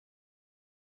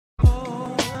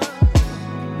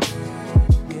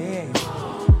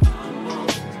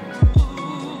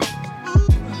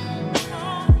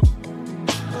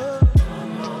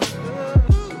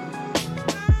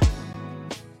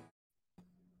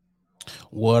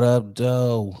What up,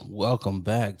 Doe? Welcome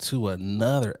back to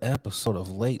another episode of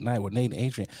Late Night with Nate and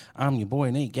Adrian. I'm your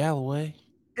boy, Nate Galloway.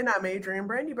 And I'm Adrian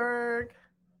Brandyberg.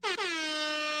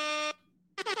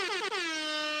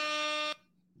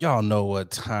 Y'all know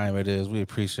what time it is. We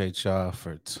appreciate y'all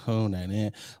for tuning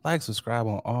in. Like, subscribe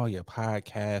on all your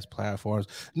podcast platforms.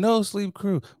 No Sleep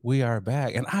Crew, we are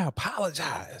back. And I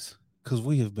apologize because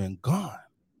we have been gone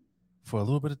for a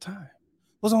little bit of time.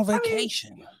 Was on I mean,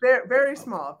 vacation. very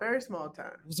small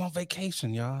time. Was on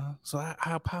vacation, y'all. So I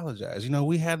apologize.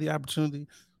 We had the opportunity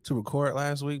to record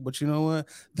last week, but you know what?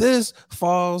 This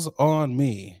falls on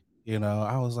me.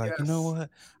 I was like, you know Yes. what?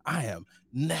 I am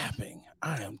napping.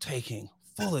 I am taking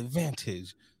full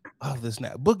advantage of this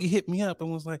nap. Boogie hit me up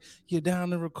and was like, "You're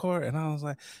down to record," and I was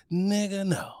like, "Nigga,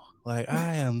 no." Like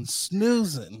I am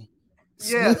snoozing,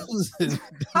 Yeah. snoozing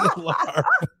the alarm.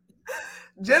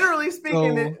 Generally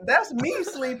speaking, So that's me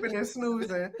sleeping and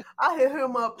snoozing. I hit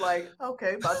him up like,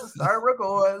 okay, about to start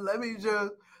recording. Let me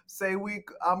just say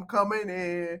I'm coming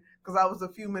in because I was a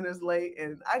few minutes late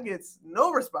and I get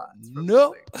no response from this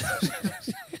nope.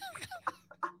 thing.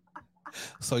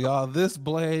 So y'all, this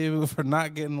blame for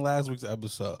not getting last week's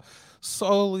episode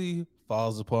solely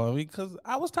falls upon me because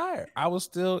I was tired. I was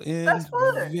still That's in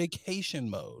fine. vacation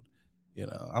mode.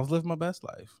 I was living my best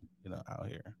life, out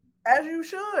here. As you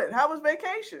should. How was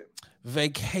vacation?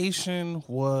 Vacation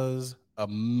was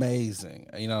amazing.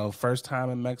 First time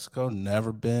in Mexico,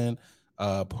 never been.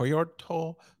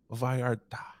 Puerto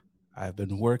Vallarta. I've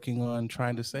been working on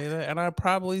trying to say that, and I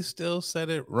probably still said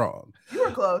it wrong. You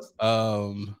were close.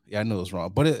 Yeah, I knew it was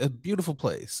wrong, but a beautiful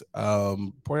place.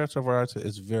 Puerto Vallarta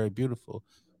is very beautiful,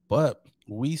 but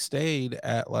we stayed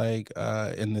at like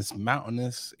in this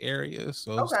mountainous area,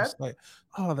 so it's Okay. just like,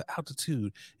 oh, the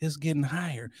altitude is getting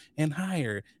higher and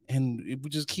higher, and we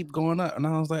just keep going up. And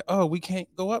I was like, oh, we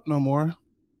can't go up no more.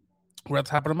 We're at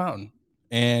the top of the mountain,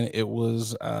 and it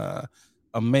was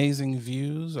amazing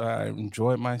views. I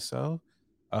enjoyed myself.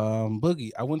 Boogie,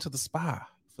 I went to the spa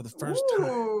for the first time.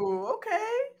 Ooh, okay.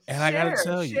 And I gotta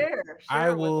tell you, I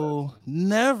Share with us. will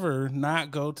never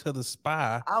not go to the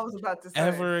spa I was about to say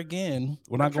ever again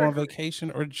when the I go on trickery.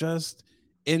 vacation or just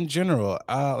in general.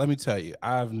 Let me tell you,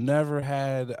 I've never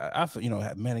had I've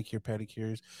had manicure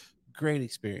pedicures, great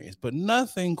experience, but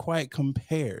nothing quite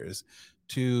compares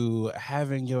to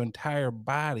having your entire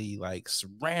body like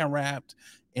saran wrapped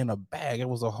in a bag. It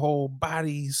was a whole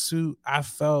body suit. I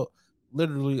felt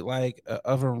literally like an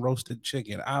oven roasted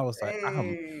chicken. I was like, I'm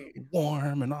Hey.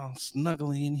 warm and all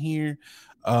snuggly in here.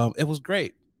 It was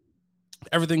great.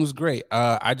 Everything was great.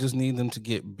 I just need them to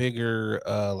get bigger,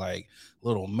 like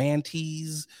little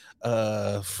manties,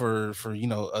 for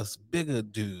us bigger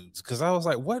dudes. Because I was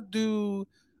like, what do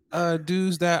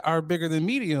dudes that are bigger than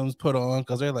mediums put on?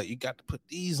 Because they're like, you got to put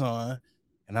these on,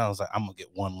 and I was like, I'm gonna get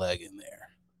one leg in there,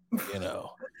 you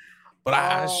know. But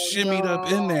I Oh shimmied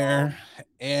up in no. there,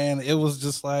 and it was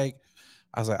just like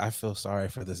I was like, I feel sorry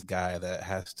for this guy that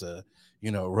has to,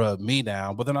 rub me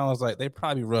down. But then I was like, they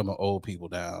probably rubbing old people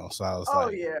down. So I was Oh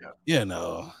like, yeah.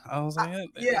 I was I, like,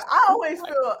 yeah, it's cool.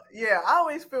 Like, I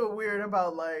always feel weird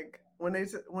about like when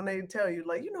they tell you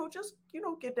like, just,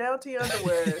 get down to your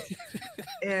underwear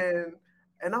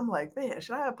and I'm like, man,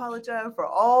 should I apologize for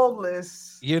all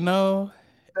this you know,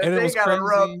 that and it they was gotta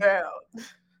rub crazy.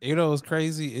 down? What's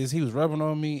crazy is he was rubbing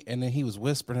on me, and then he was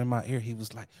whispering in my ear. He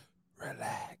was like,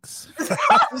 "Relax."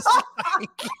 I was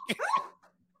like,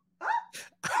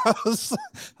 I was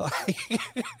like,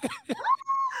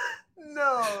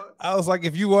 No. I was like,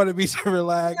 if you wanted me to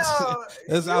relax, No.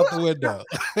 it's You out the window.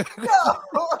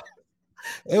 no.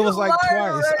 It You was like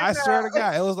lying twice. right I swear to now.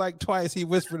 God, it was like twice. He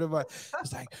whispered in my,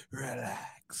 it's like,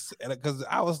 relax. And because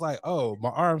I was like, oh, my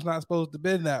arm's not supposed to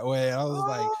bend that way. And I was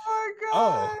like, Oh my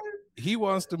oh, god. he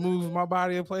wants to move my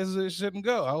body in places it shouldn't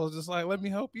go. I was just like, let me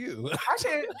help you. I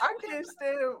can't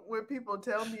stand when people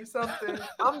tell me something.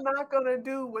 I'm not gonna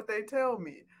do what they tell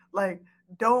me. Like,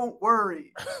 don't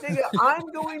worry. Nigga,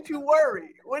 I'm going to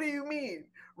worry. What do you mean?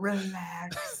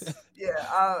 Relax.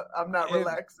 Yeah, I'm not And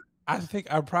relaxing. I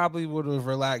think I probably would have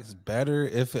relaxed better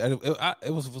if it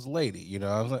was a lady,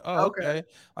 I was like, oh, Okay. okay.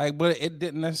 Like, but it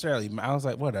didn't necessarily, I was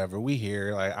like, whatever, we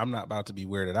here. Like, I'm not about to be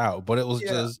weirded out. But it was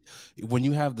Yeah. just when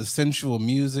you have the sensual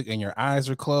music and your eyes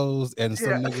are closed and Yeah.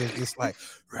 some niggas just like,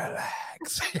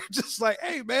 relax. You're just like,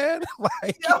 hey, man.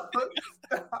 Like, Yo,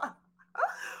 stop.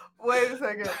 Wait a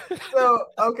second. So,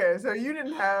 okay, so you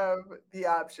didn't have the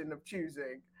option of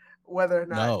choosing whether or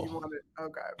not you no. wanted.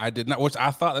 Okay. I did not, which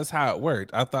I thought that's how it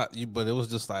worked. I thought but it was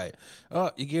just like, oh,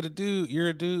 you get a dude, you're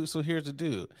a dude, so here's a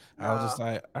dude. I was just Nah.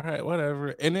 like, all right,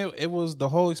 whatever. And it was the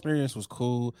whole experience was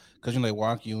cool because they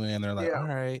walk you in, they're like, Yeah. all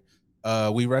right.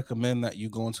 We recommend that you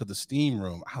go into the steam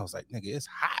room. I was like, nigga, it's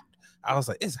hot. I was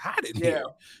like, it's hot in Yeah. here,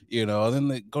 you know. And then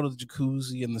they go to the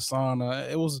jacuzzi and the sauna.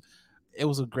 It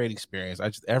was a great experience.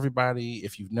 Everybody,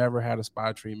 if you've never had a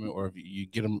spa treatment, or if you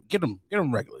get them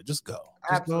regular, just go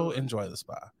Absolutely. enjoy the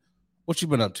spa. What you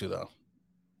been up to though?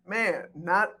 Man,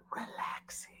 not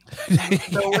relaxing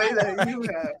the way that you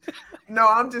have. No,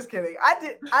 I'm just kidding.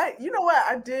 You know what?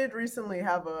 I did recently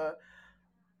have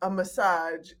a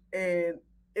massage, and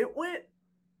it went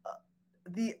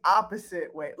the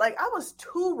opposite way. Like, I was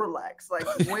too relaxed. Like,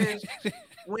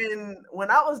 when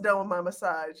I was done with my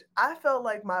massage, I felt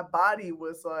like my body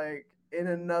was like in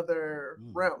another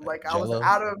realm. Like, I was Jello.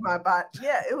 out of my body.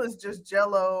 Yeah, it was just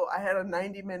jello. I had a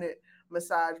 90-minute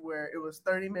massage where it was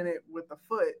 30-minute with the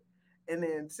foot and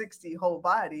then 60 whole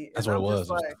body. That's And what it I'm was. just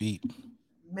It was like, the feet.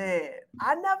 man,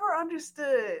 I never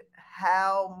understood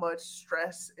how much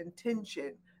stress and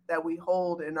tension that we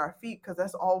hold in our feet, because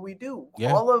that's all we do.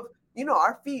 Yeah. All of,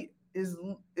 our feet is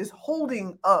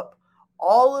holding up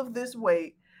all of this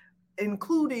weight,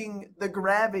 including the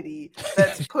gravity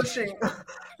that's pushing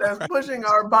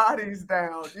our bodies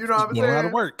down. You know what I'm Doing a lot of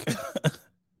saying? work.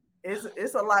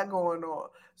 It's a lot going on.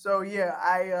 So yeah,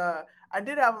 I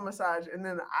did have a massage, and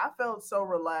then I felt so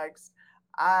relaxed.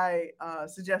 I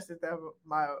suggested that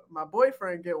my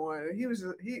boyfriend get one.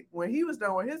 And when he was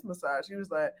done with his massage, he was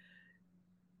like,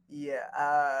 "Yeah,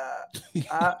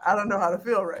 I don't know how to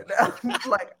feel right now.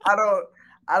 Like, I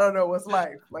don't know what's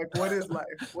life. Like, what is life?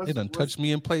 It done touched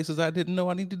me in places I didn't know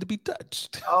I needed to be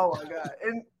touched. Oh my god!"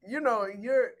 And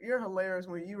you're hilarious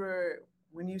when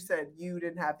you said you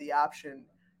didn't have the option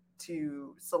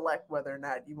to select whether or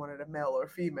not you wanted a male or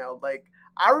female. Like,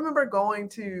 I remember going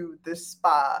to this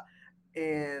spa,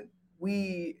 and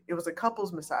it was a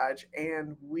couples massage,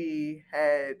 and we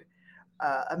had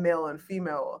a male and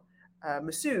female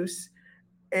masseuse,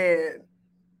 and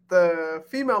the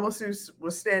female masseuse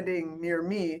was standing near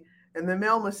me, and the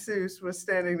male masseuse was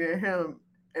standing near him.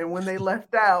 And when they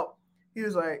left out, he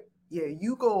was like, "Yeah,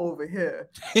 you go over here,"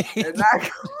 and I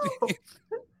go.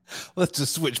 Let's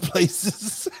just switch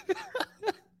places.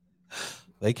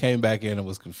 They came back in and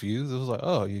was confused. It was like,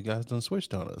 oh, you guys done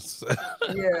switched on us.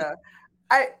 Yeah,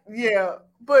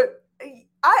 but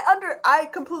I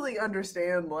completely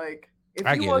understand. Like, if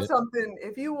I you get want it. something,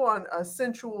 if you want a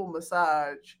sensual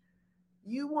massage,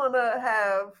 you want to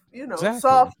have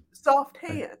Exactly. soft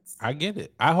hands. I get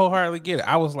it. I wholeheartedly get it.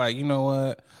 I was like, you know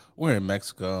what? We're in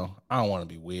Mexico. I don't want to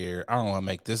be weird. I don't want to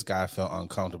make this guy feel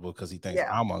uncomfortable because he thinks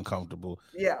Yeah, I'm uncomfortable.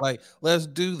 yeah, Like, let's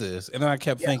do this. And then I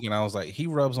kept yeah, thinking, I was like, he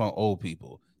rubs on old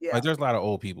people. yeah, Like, there's a lot of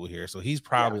old people here. So he's yeah,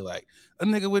 probably like a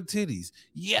nigga with titties.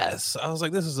 Yes. I was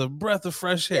like, this is a breath of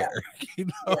fresh yeah, air. you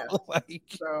know, yeah. like,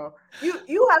 So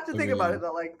you have to I think about mean,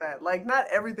 it like that. Like, not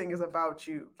everything is about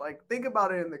you. Like, think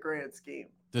about it in the grand scheme.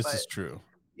 this is But true.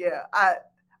 yeah,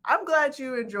 I'm glad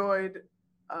you enjoyed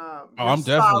Oh, your I'm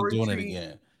spa definitely doing it retreat.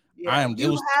 again. I Yeah, am. It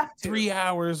you was have to. 3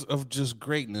 hours of just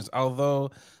greatness.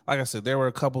 Although, like I said, there were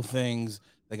a couple things.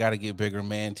 They got to get bigger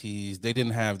mantees. They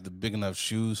didn't have the big enough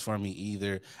shoes for me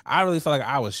either. I really felt like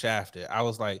I was shafted. I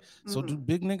was like, so do Mhm.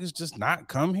 big niggas just not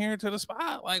come here to the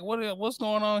spot? Like, what's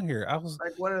going on here?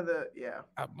 Like, what are the yeah.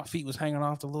 My feet was hanging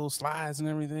off the little slides and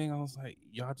everything. I was like,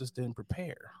 y'all just didn't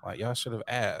prepare. Like, y'all should have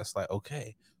asked, like,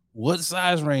 okay, what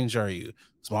size range are you?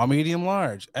 Small, medium,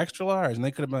 large, extra large. And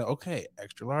they could have been, okay,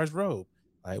 extra large robe.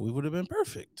 Like, we would have been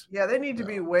perfect. Yeah, they need to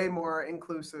be No. way more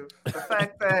inclusive. The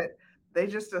fact that they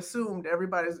just assumed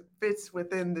everybody fits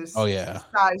within Oh, this yeah.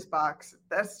 size box.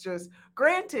 That's just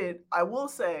granted, I will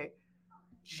say,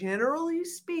 generally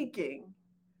speaking,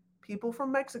 people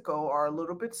from Mexico are a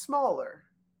little bit smaller.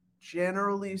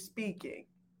 Generally speaking.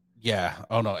 Yeah.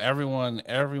 Oh, no. Everyone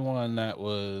that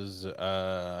was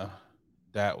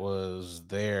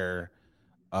there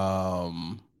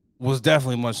was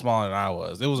definitely much smaller than I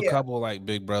was. There was a Yeah, couple like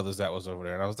big brothers that was over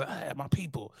there, and I was like, hey, my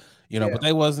people, but yeah.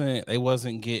 they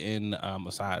wasn't getting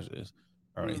massages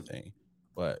or Mm. anything.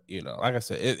 But like I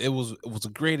said, it was a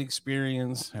great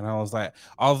experience, and I was like,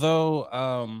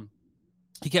 although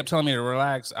he kept telling me to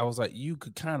relax, I was like, you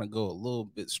could kind of go a little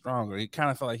bit stronger. It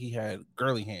kind of felt like he had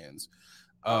girly hands.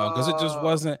 Because it just Uh,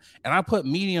 wasn't, and I put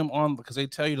medium on because they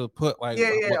tell you to put like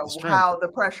yeah, what yeah. the strength. How the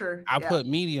pressure. I Yeah. put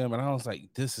medium, and I was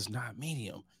like, this is not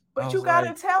medium. I But was you gotta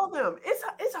like, tell them.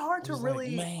 It's hard I to was like,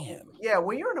 really, man, yeah.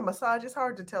 When you're in a massage, it's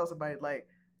hard to tell somebody like,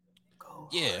 go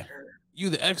yeah, harder,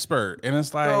 you the expert, and it's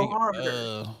go like,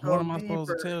 harder, what go am I supposed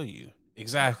to deeper. tell you?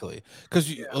 Exactly,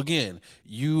 because Yeah,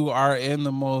 you are in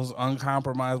the most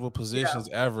uncompromisable yeah, positions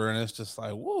ever, and it's just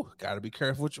like, whoa, got to be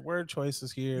careful with your word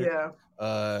choices here. yeah.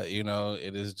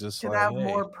 It is just Can like, have hey,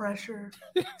 more pressure.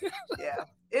 Yeah,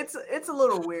 it's a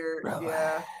little weird. relax.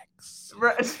 Yeah, weeks.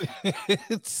 Right.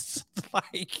 It's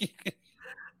like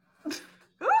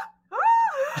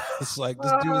it's like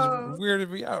this dude is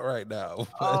weirding me out right now.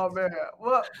 But Oh man.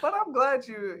 Well, but I'm glad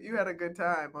you had a good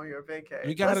time on your vacay.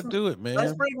 you got to do it, Let's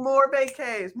man. bring more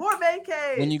vacays. More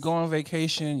vacays. When you go on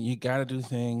vacation, you got to do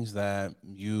things that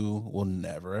you will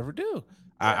never ever do.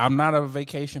 Yeah. I'm not a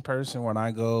vacation person. When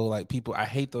I go, like people, I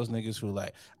hate those niggas who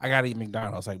like, I gotta eat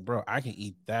McDonald's. Like, bro, I can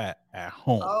eat that at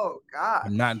home. Oh God.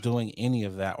 I'm not doing any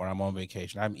of that when I'm on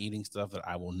vacation. I'm eating stuff that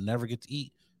I will never get to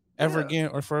eat ever again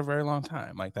or for a very long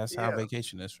time. Like that's how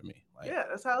vacation is for me. Like, yeah,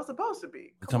 that's how it's supposed to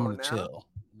be. We're coming to chill,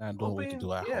 not doing what we can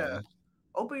do at home.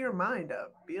 Open your mind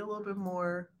up. Be a little bit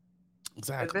more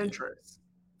adventurous,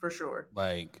 for sure.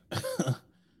 Like,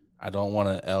 I don't want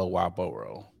an El Whopper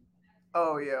roll.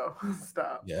 Oh, yo,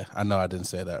 stop. Yeah, I know I didn't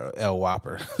say that. El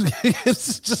Whopper.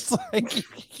 It's just like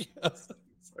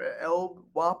El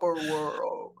Whopper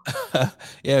world.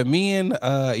 Yeah, me and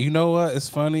you know what? It's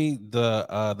funny.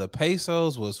 The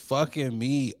pesos was fucking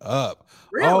me up.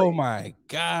 Really? Oh my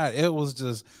God. It was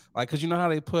just like, cause you know how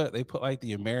they put like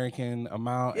the American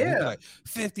amount and it'd be like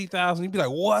 50,000. You'd be like,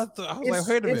 what the? I was like,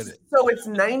 wait a minute. So it's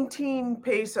 19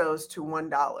 pesos to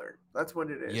 $1. That's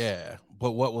what it is. Yeah.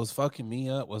 But what was fucking me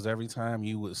up was every time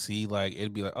you would see like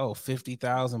it'd be like, oh,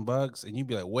 $50,000, and you'd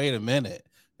be like, wait a minute.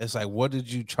 It's like, what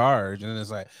did you charge? And it's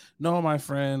like, no, my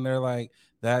friend. They're like,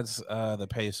 that's the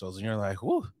pesos, and you're like,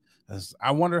 whoo.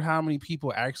 I wonder how many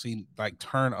people actually like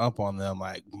turn up on them.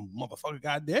 Like, motherfucker,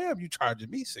 goddamn, you charging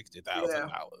me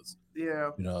 $60,000.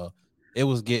 Yeah. You know, it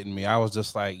was getting me. I was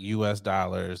just like US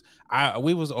dollars.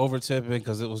 We was over tipping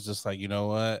because it was just like, you know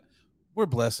what, we're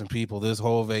blessing people this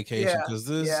whole vacation because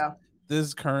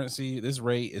this currency, this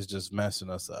rate is just messing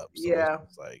us up. So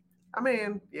it's like, I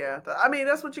mean,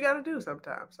 that's what you got to do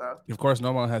sometimes. So of course,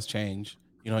 no one has changed.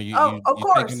 You know, you're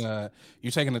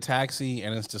taking a taxi,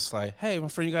 and it's just like, hey, my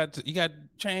friend, you got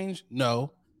change?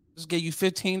 No, just gave you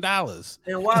 $15.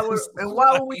 And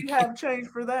why would we have change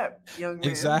for that, young man?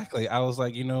 Exactly. I was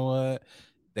like, you know what?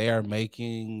 They are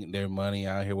making their money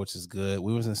out here, which is good.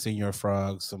 We was in Senior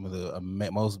Frogs, some of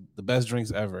the best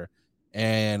drinks ever,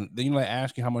 and then you like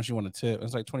ask you how much you want to tip.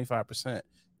 It's like 25%.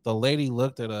 The lady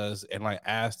looked at us and like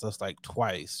asked us like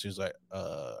twice. She was like,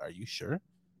 "Are you sure?"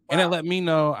 And it let me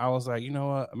know. I was like, you know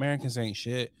what? Americans ain't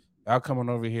shit. Y'all coming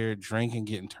over here drinking,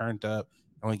 getting turned up,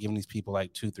 only giving these people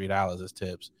like $2-3 as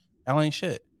tips. Y'all ain't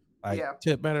shit. Like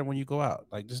tip better when you go out.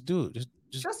 Like just do it.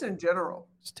 Just in general.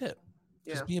 Just tip.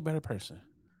 Yeah. Just be a better person.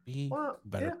 Be a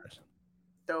better person.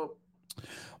 Dope.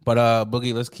 But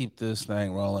Boogie, let's keep this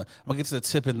thing rolling. I'm gonna get to the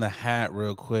tip in the hat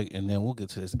real quick, and then we'll get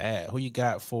to this ad. Who you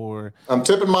got for? I'm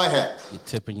tipping my hat. You're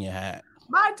tipping your hat.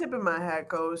 My tip in my hat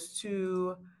goes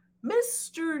to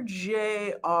Mr.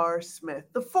 J.R. Smith,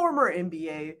 the former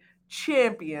NBA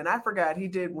champion. I forgot he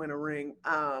did win a ring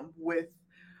with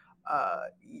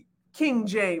King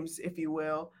James, if you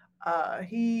will.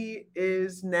 He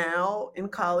is now in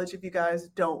college, if you guys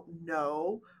don't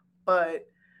know. But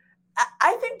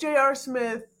I think J.R.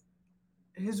 Smith,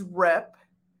 his rep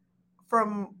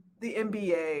from the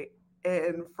NBA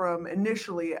and from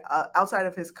initially outside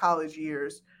of his college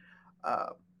years,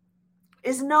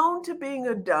 is known to being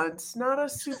a dunce, not a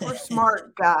super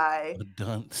smart guy.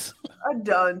 A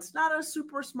dunce, not a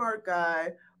super smart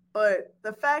guy. But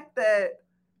the fact that,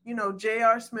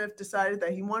 J.R. Smith decided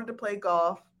that he wanted to play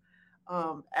golf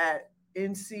at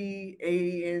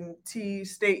NCANT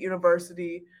State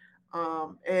University,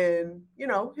 and,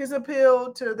 his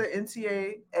appeal to the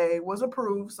NCAA was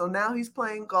approved. So now he's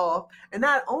playing golf. And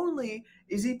not only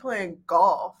is he playing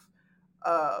golf,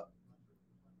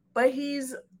 but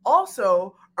he's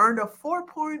also earned a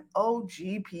 4.0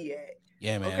 GPA.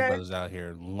 Yeah, man, brother's out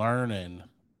here learning.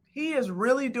 He is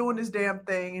really doing his damn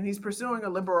thing, and he's pursuing a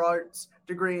liberal arts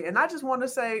degree. And I just want to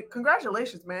say,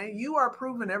 congratulations, man. You are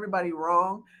proving everybody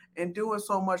wrong and doing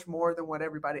so much more than what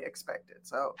everybody expected.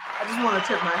 So I just want to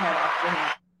tip my hat off to him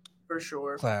for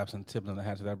sure. Claps and tipping the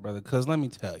hat to that brother. Because let me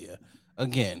tell you,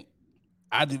 again,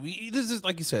 this is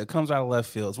like you said, it comes out of left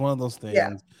field. It's one of those things.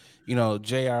 Yeah.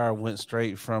 JR went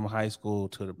straight from high school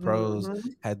to the pros. Mm-hmm.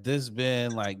 Had this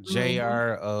been like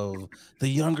JR of the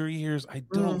younger years, I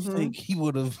don't think he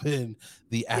would have been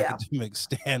the academic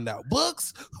standout.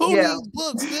 Books? Who needs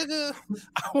books, nigga?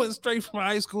 I went straight from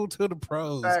high school to the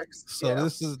pros. So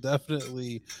this is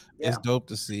definitely it's dope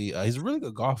to see. He's a really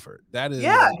good golfer. That is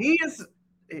he is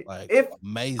like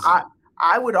amazing.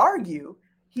 I would argue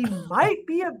he might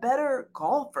be a better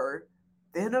golfer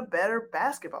than a better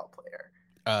basketball player.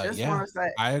 I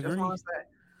agree.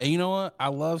 And you know what? I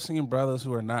love seeing brothers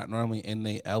who are not normally in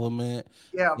the element,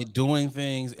 Yeah, doing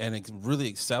things and really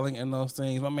excelling in those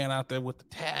things. My man out there with the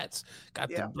tats, got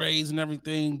the yeah, braids and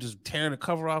everything, just tearing the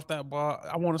cover off that ball.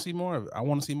 I want to see more of it. I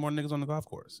want to see more niggas on the golf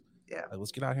course. yeah. Like,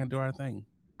 let's get out here and do our thing.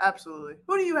 Absolutely.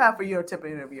 Who do you have for your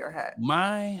tipping of your hat?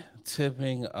 My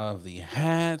tipping of the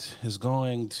hat is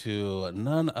going to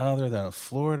none other than a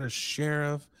Florida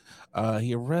sheriff.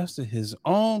 He arrested his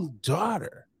own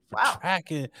daughter for Wow.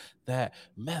 tracking that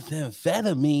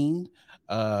methamphetamine.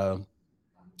 Uh,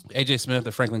 AJ Smith,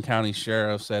 the Franklin County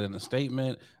Sheriff, said in a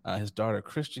statement his daughter,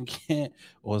 Christian Kent,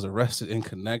 was arrested in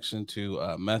connection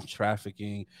to meth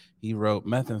trafficking. He wrote,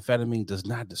 "Methamphetamine does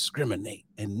not discriminate,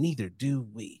 and neither do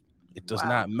we. It does Wow.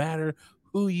 not matter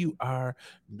who you are.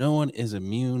 No one is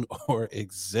immune or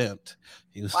exempt."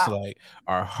 He was Wow. like,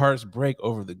 "Our hearts break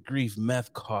over the grief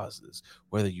meth causes,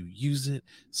 whether you use it,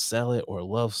 sell it, or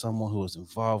love someone who is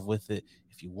involved with it.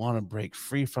 If you want to break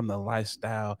free from the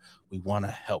lifestyle, we want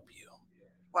to help you."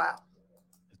 Wow.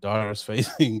 His daughter is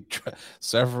facing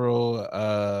several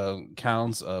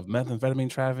counts of methamphetamine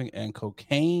trafficking and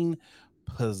cocaine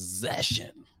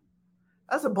possession.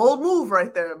 That's a bold move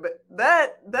right there. But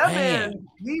that man, Man,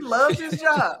 he loves his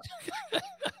job.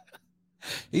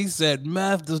 he said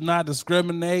meth does not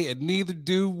discriminate, and neither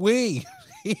do we.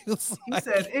 He was He like,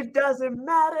 said, it doesn't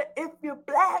matter if you're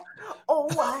black or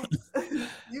white. You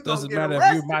gonna doesn't get matter if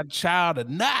you're arrested. my child or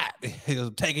not. He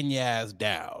was taking your ass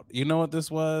down. You know what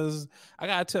this was? I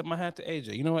gotta tip my hat to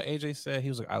AJ. You know what AJ said? He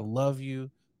was like, "I love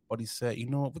you," but he said, "You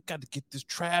know what? We got to get this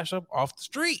trash up off the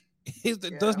street.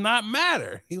 It does Yeah. not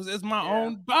matter." He was, "It's my Yeah.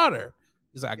 own daughter."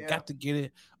 He's like, "I Yeah. got to get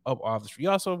it up off the street." You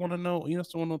also want to know? You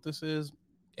also want to know what this is?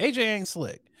 AJ ain't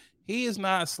slick. He is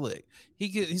not slick.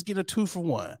 He's getting a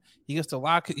 2-for-1. He gets to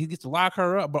lock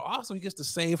her up, but also he gets to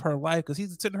save her life because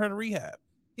he's sending her to rehab.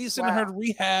 He's sending her to Wow.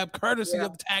 rehab courtesy Yeah.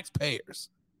 of the taxpayers.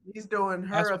 He's doing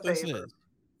her That's a what this favor is.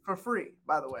 for free,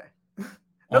 by the way. On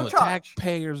No the charge.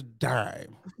 taxpayer's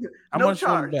dime. How No much you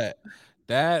want charge. to bet?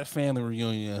 That family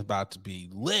reunion is about to be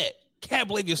lit. Can't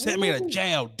believe you sent me to Ooh.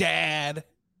 jail, Dad.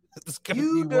 It's gonna be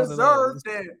You one of those. deserved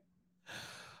it.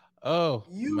 Oh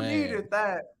You man. needed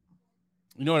that.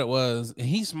 You know what it was?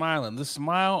 He's smiling. The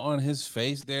smile on his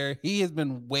face there. He has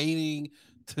been waiting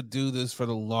to do this for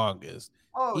the longest.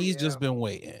 Oh He's yeah. just been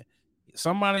waiting.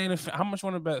 Somebody in the how much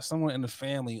want to bet someone in the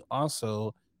family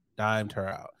also dimed her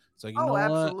out. So you Oh, know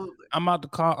what? absolutely. I'm about to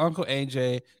call Uncle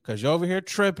AJ because you're over here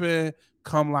tripping.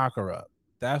 Come lock her up.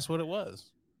 That's what it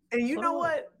was. And you That's know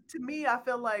what it was. what? To me, I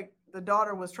feel like the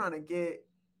daughter was trying to get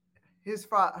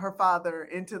her father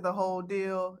into the whole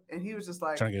deal, and he was just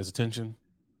like, Trying to get his attention.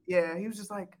 yeah, he was just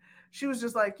like, she was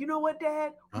just like, you know what,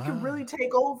 Dad, we can really Ah,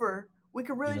 take over. We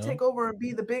can you really know, take over and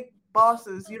be the big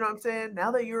bosses. You know what I'm saying?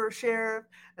 Now that you're a sheriff,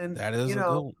 and that is a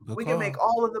good we can make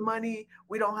call. all of the money.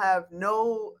 We don't have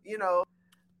no, no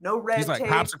He's red like, tape.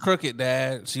 cops are crooked,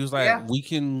 Dad. She was like, Yeah, we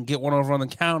can get one over on the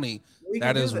county. we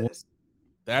That can do is one. this.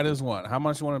 That is one. How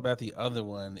much you want to bet the other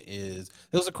one is?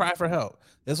 It was a cry for help.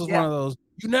 This was one Yeah, of those.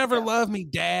 You never yeah, loved me,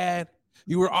 Dad.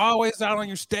 You were always out on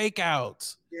your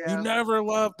stakeouts. You yeah, never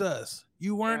loved us.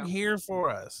 You weren't yeah, here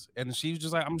for us. And she was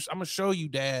just like, I'm gonna show you,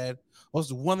 Dad. What's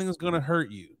the one thing that's gonna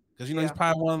hurt you? Because he's yeah.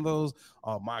 probably one of those.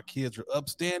 Oh, my kids are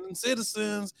upstanding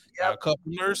citizens. Got a Yep, couple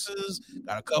nurses.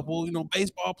 Got a couple,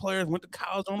 baseball players. Went to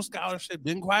college on a scholarship.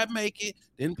 Didn't quite make it.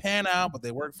 Didn't pan out, but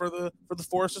they worked for the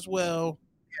force as well.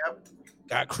 yep.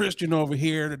 Got Christian over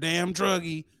here, the damn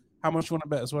druggie. How much you want to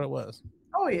bet? That's what it was.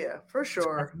 Oh yeah, for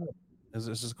sure. It's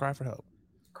just a cry for help.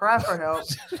 Cry for help.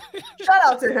 Shout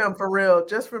out to him for real,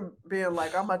 just for being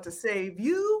like, I'm about to save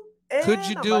you, and Could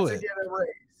you I'm do about to it? get a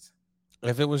raise.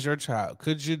 If it was your child,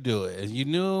 could you do it? And you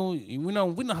knew, we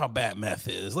know how bad meth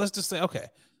is. Let's just say, okay,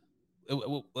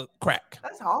 crack.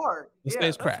 That's hard. Let's say Yeah,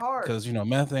 it's that's crack hard. because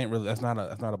meth ain't really. That's not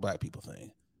a black people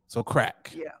thing. So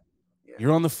crack. Yeah, yeah.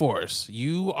 You're on the force.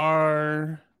 You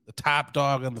are the top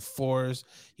dog on the force.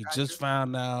 You Gotcha. just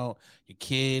found out your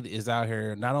kid is out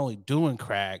here not only doing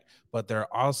crack, but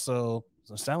they're also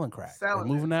selling crack. They're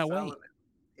moving that weight.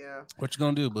 Yeah. What you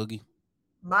gonna do, Boogie?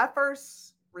 My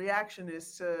first reaction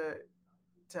is to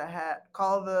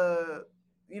call the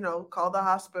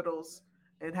hospitals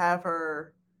and have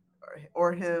her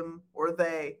or him or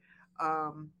they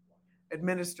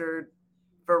administered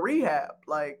for rehab,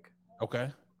 like Okay.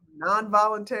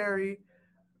 non-voluntary.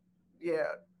 Yeah,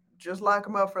 just lock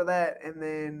them up for that, and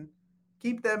then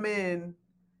keep them in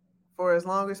for as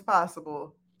long as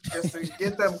possible, just to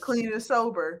get them clean and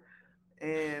sober,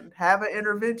 and have an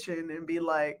intervention and be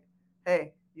like,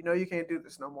 hey, you can't do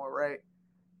this no more, right?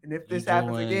 And if You this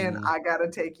happens again, doing I gotta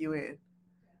take you in.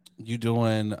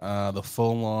 the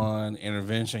full on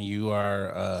intervention. You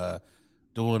are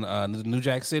doing New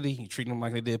Jack City. You treating them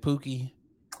like they did Pookie,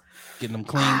 getting them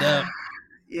cleaned up.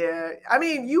 Yeah, I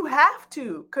mean, you have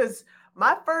to, because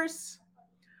my first,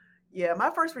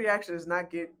 my first reaction is not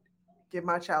get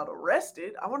my child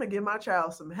arrested. I want to give my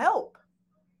child some help.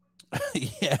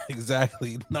 Yeah,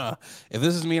 exactly. Nah, if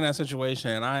this is me in that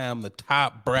situation and I am the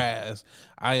top brass,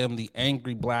 I am the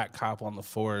angry black cop on the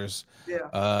force.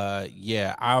 Yeah,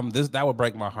 Yeah, I'm this. That would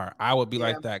break my heart. I would be yeah,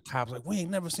 like that. Cops like, we ain't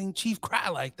never seen Chief cry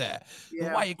like that.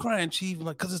 yeah. Why you crying, Chief? I'm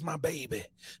like, cause it's my baby.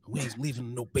 We ain't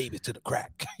leaving no baby to the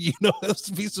crack. It's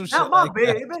be some Not shit my like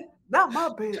that. baby. Not my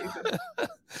baby. I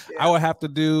Yeah, would have to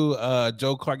do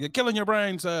Joe Clark. You're killing your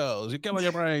brain cells. You're killing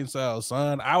your brain cells,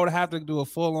 son. I would have to do a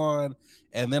full on,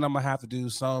 and then I'm gonna have to do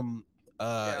some.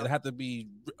 yeah. It had to be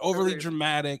overly Agreed.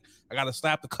 dramatic. I gotta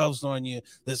slap the cuffs on you.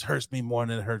 This hurts me more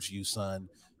than it hurts you, son.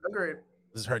 Agreed.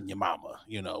 This is hurting your mama.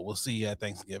 We'll see you at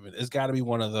Thanksgiving. It's got to be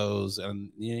one of those,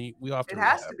 and we off to It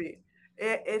has rehab. to be.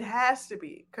 It has to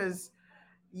be, because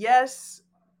yes,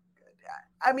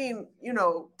 I mean,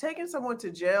 taking someone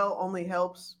to jail only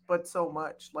helps, but so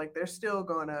much. Like they're still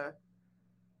gonna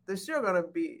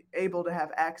be able to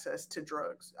have access to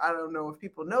drugs. I don't know if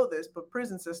people know this, but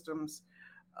prison systems,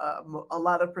 a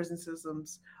lot of prison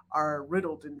systems are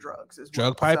riddled in drugs as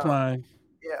Drug well. So pipeline.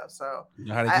 yeah, so You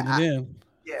know how to I, get it I in.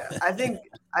 yeah,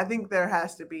 I think there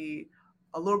has to be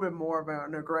a little bit more of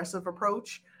an aggressive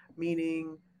approach,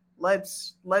 meaning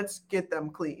let's get them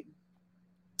clean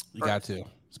You got first. to,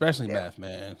 especially Yeah, meth,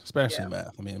 man. Especially yeah,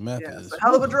 meth. I mean, meth yeah. It's is, a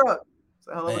hell of a whew, drug. It's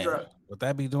a hell of a man. drug. What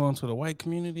that be doing to the white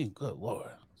community? Good lord,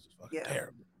 this is fucking Yeah.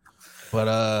 terrible. But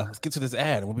let's get to this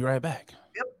ad, and we'll be right back.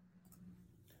 Yep.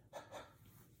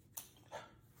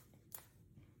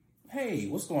 Hey,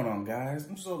 what's going on, guys?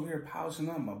 I'm just over here polishing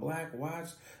up my black watch.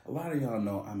 A lot of y'all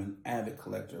know I'm an avid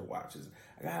collector of watches.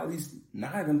 I got at least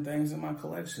 9 of them things in my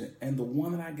collection, and the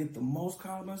one that I get the most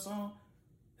compliments on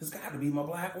has got to be my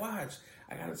black watch.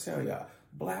 I got to tell y'all,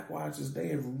 black watches, they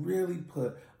have really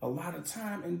put a lot of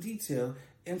time and detail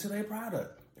into their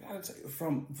product. I gotta tell you,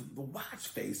 from the watch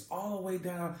face all the way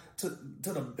down to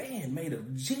the band made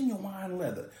of genuine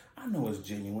leather. I know it's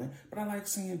genuine, but I like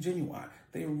seeing genuine.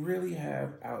 They really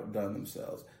have outdone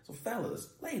themselves. So fellas,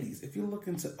 ladies, if you're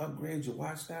looking to upgrade your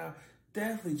watch style,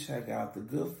 definitely check out the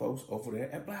good folks over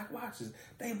there at Black Watches.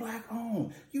 They black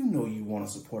owned. You know you want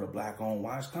to support a black owned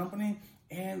watch company.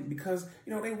 And because,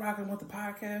 they rocking with the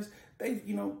podcast, they,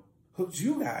 hooked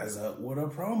you guys up with a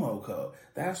promo code.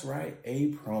 That's right,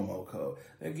 a promo code.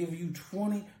 They'll give you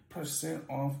 20%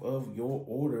 off of your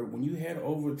order when you head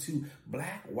over to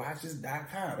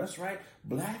blackwatches.com. That's right,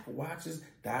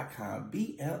 blackwatches.com,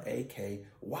 BLAK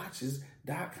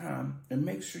watches.com, and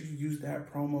make sure you use that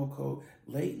promo code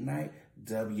late night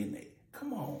WNA.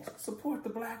 Come on, support the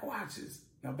Black Watches.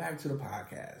 Now back to the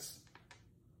podcast.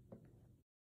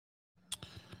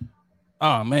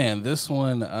 Oh man, this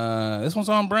one's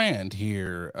on brand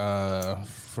here. And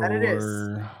it is.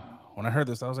 For when I heard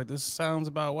this, I was like, this sounds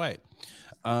about white.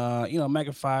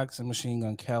 Megan Fox and Machine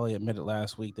Gun Kelly admitted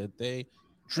last week that they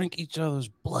drink each other's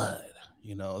blood.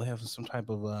 They have some type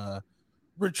of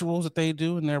rituals that they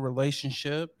do in their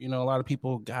relationship. A lot of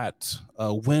people got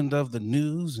wind of the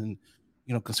news and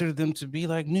considered them to be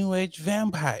like new age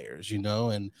vampires.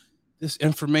 And this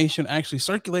information actually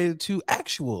circulated to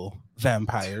actual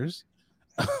vampires.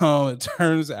 It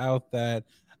turns out that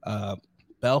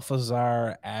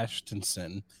Balthazar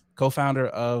Ashtonson, co-founder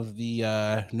of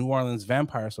the New Orleans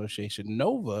Vampire Association,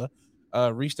 Nova,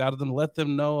 reached out to them to let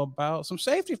them know about some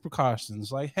safety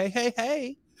precautions. Like,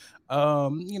 hey,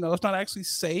 it's not actually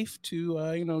safe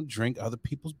to, drink other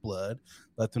people's blood.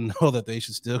 Let them know that they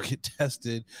should still get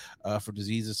tested for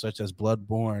diseases such as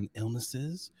blood-borne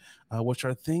illnesses, which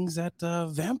are things that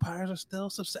vampires are still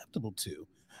susceptible to.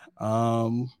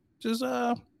 Just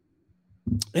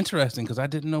interesting, because I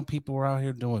didn't know people were out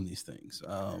here doing these things.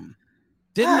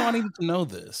 Didn't know I needed to know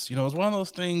this. It's one of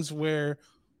those things where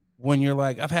when you're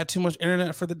like, I've had too much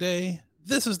internet for the day,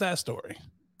 this is that story.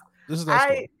 This is that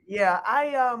story.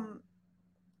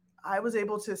 I was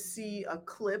able to see a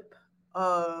clip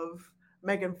of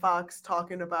Megan Fox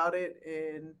talking about it,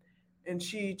 and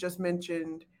she just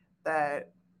mentioned that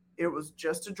it was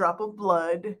just a drop of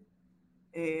blood,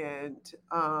 and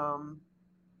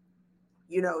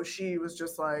she was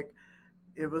just like,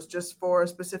 it was just for a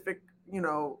specific,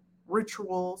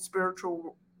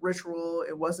 spiritual ritual.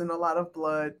 It wasn't a lot of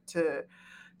blood to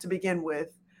begin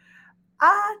with.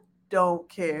 I don't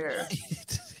care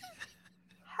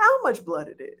how much blood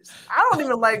it is. I don't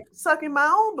even like sucking my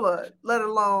own blood, let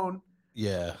alone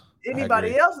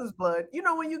anybody else's blood.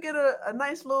 When you get a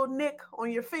nice little nick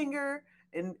on your finger,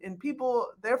 and people,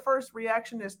 their first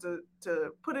reaction is to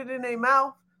put it in their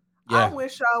mouth. I Yeah.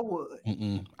 wish I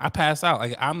would. I pass out.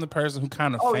 Like I'm the person who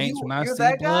kind of Oh, faints when I you're see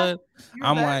that guy? blood. You're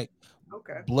I'm that? like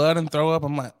Okay. blood and throw up.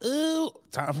 I'm like, ooh,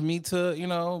 time for me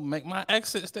to, make my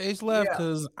exit stage left Yeah.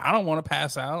 because I don't want to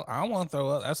pass out. I don't want to throw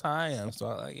up. That's how I am. So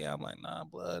I'm like, nah,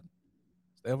 blood,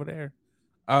 stay over there.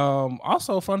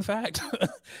 Also, fun fact,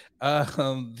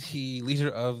 the leader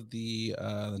of the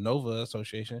Nova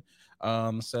Association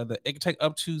said that it could take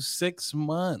up to 6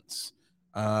 months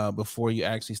before you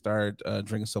actually start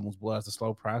drinking someone's blood. It's a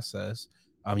slow process.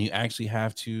 You actually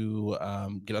have to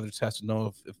get other tests to know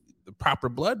if the proper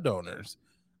blood donors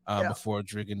Yeah. before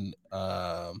drinking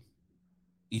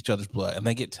each other's blood, and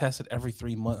they get tested every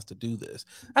 3 months to do this.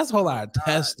 That's a whole lot of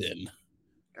testing.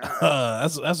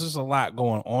 That's just a lot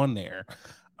going on there.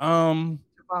 To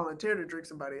volunteer to drink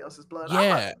somebody else's blood.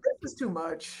 Yeah. This is too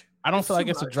much. I don't It's feel like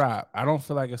too it's a much. drop. I don't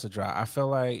feel like it's a drop. I feel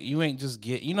like you ain't just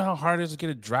get, how hard it is to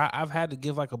get a drop? I've had to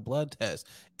give like a blood test.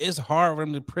 It's hard for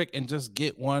them to prick and just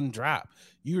get one drop.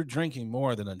 You're drinking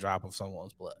more than a drop of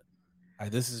someone's blood. Like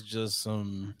this is just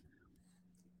some,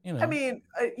 I mean,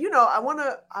 I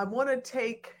wanna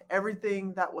take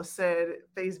everything that was said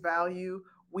at face value.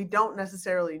 We don't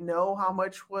necessarily know how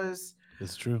much was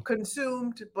It's true.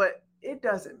 consumed, but it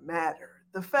doesn't matter.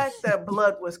 The fact that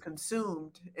blood was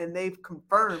consumed and they've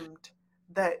confirmed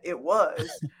that it was,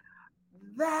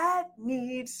 that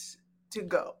needs to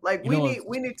go. Like You know we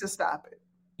what's need to stop it.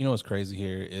 you know what's crazy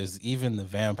here is even the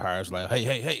vampires like,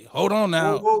 hey, hold on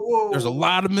Whoa, now. whoa, There's a whoa.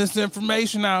 lot of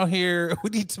misinformation out here.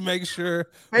 We need to make sure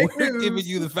Fake we're giving news.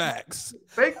 you the facts.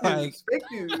 Fake Like, news. Fake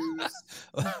news.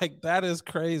 like that is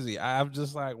crazy. I'm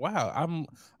just like, wow, I'm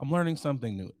learning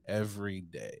something new every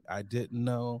day. I didn't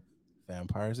know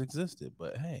vampires existed,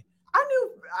 but hey,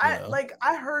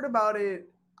 I heard about it.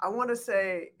 I want to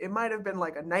say it might have been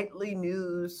like a nightly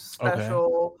news okay.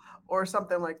 special or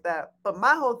something like that. But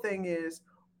my whole thing is,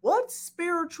 what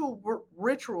spiritual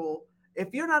ritual, if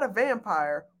you're not a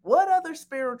vampire, what other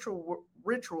spiritual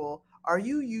ritual are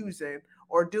you using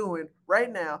or doing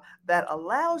right now that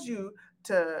allows you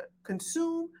to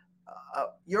consume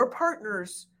your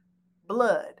partner's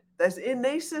blood that's in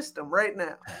their system right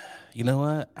now? You know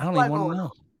what? I don't What's even want to going on?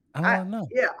 know. I don't want to know.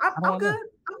 Yeah, I don't I'm want to good. know.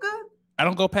 I'm good. I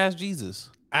don't go past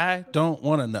Jesus. I don't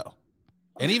want to know.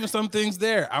 And even some things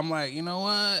there, I'm like, you know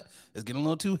what? It's getting a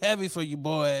little too heavy for you,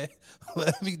 boy.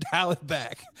 Let me dial it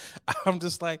back. I'm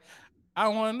just like, I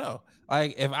want to know.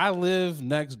 Like, if I live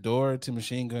next door to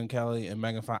Machine Gun Kelly and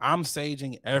Megan Fox, I'm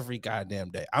saging every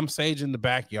goddamn day. I'm saging the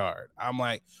backyard. I'm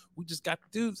like, we just got to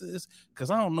do this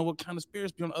because I don't know what kind of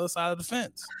spirits be on the other side of the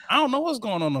fence. I don't know what's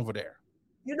going on over there.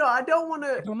 I don't want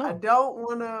to. I don't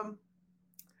know.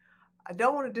 I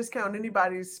don't want to discount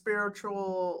anybody's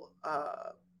spiritual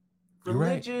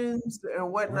religions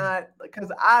and whatnot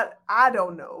because I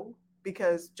don't know,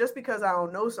 because just because I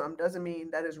don't know something doesn't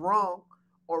mean that is wrong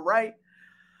or right.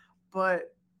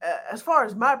 But as far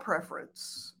as my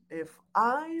preference, if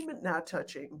I'm not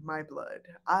touching my blood,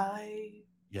 I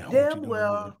damn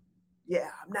well,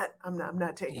 I'm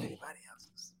not taking anybody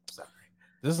else's. Sorry.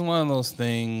 This is one of those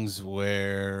things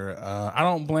where I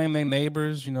don't blame their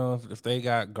neighbors. If they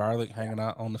got garlic hanging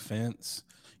out on the fence,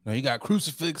 you got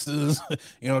crucifixes,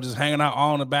 just hanging out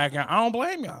all in the backyard. I don't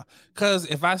blame y'all, because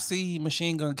if I see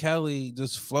Machine Gun Kelly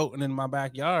just floating in my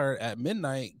backyard at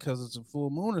midnight because it's a full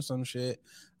moon or some shit,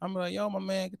 I'm like, yo, my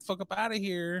man, get the fuck up out of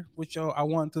here with your I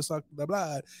want to suck the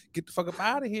blood. Get the fuck up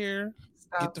out of here.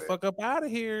 Get the fuck up out of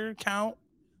here, Count.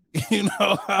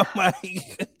 I'm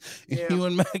like, you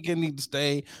and Megan need to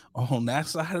stay on that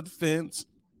side of the fence.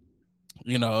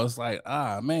 It's like,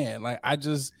 man, like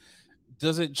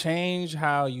does it change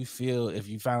how you feel if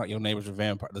you found out your neighbors were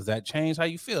vampires? Does that change how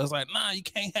you feel? It's like, nah, you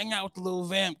can't hang out with the little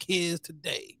vamp kids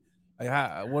today.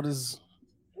 Like, what is?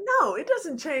 No, it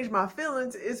doesn't change my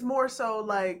feelings. It's more so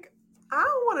like I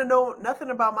don't want to know nothing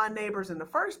about my neighbors in the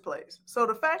first place. So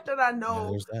the fact that I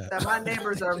know that my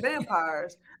neighbors are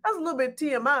vampires, that's a little bit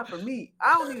TMI for me.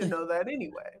 I don't need to know that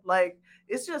anyway. Like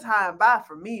it's just high and by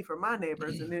for me, for my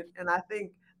neighbors, and I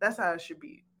think that's how it should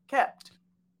be kept.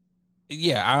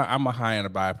 Yeah, I'm a high and a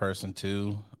by person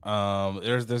too.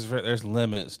 There's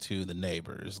limits to the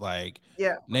neighbors. Like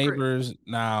neighbors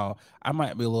now, I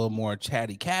might be a little more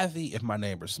chatty Cathy if my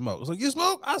neighbor smokes. Like, you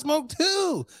smoke? I smoke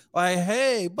too. Like,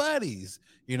 hey, buddies.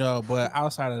 But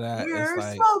outside of that, we're it's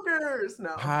like smokers. No.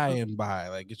 High and by,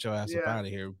 like, get your ass up out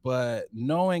of here. But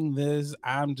knowing this,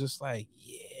 I'm just like,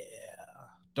 yeah,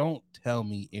 don't tell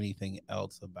me anything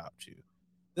else about you.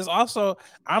 There's also,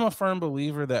 I'm a firm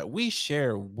believer that we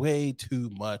share way too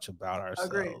much about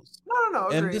ourselves. Agreed. No.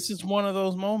 And this is one of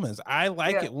those moments. I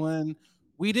like it when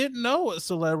we didn't know what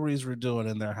celebrities were doing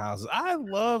in their houses. I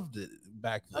loved it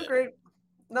back then. Agreed.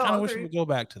 No, Kind of wish we agreed. would go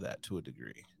back to that to a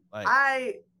degree. Like,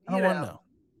 I, I don't you want to know, know.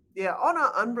 yeah, on an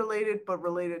unrelated but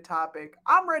related topic,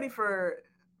 I'm ready for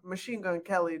Machine Gun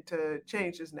Kelly to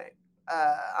change his name.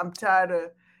 I'm tired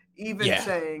of even Yeah,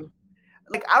 saying,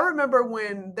 like, I remember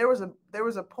when there was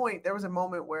a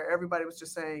moment where everybody was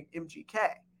just saying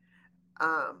MGK.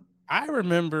 Um, I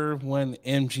remember when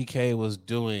MGK was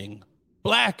doing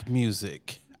black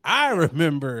music. I yeah,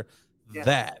 remember yeah,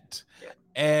 that. yeah.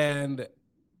 And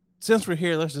since we're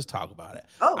here, let's just talk about it.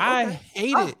 Oh, I okay.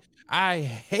 hate Ah, it. I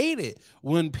hate it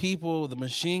when people, the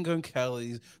Machine Gun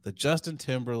Kellys, the Justin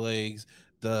Timberlakes,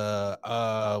 the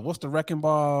what's the Wrecking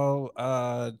Ball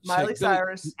Miley chick, Billy.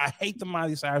 Cyrus. I hate the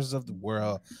Miley Cyrus of the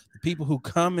world. The people who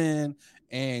come in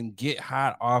and get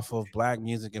hot off of black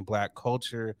music and black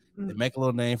culture, they Mm, make a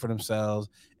little name for themselves,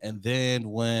 and then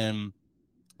when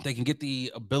they can get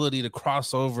the ability to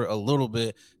cross over a little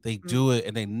bit, they mm, do it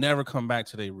and they never come back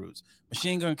to their roots.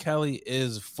 Machine Gun Kelly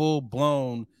is full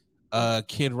blown mm,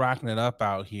 kid rocking it up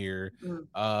out here. mm.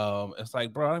 It's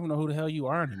like, bro, I don't even know who the hell you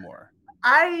are anymore.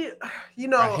 I,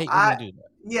 I hate when they do that.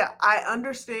 yeah, I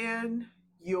understand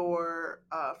your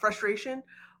frustration,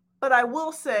 but I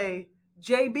will say,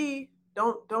 JB,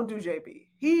 don't do JB.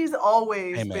 He's Hey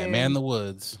always man in been the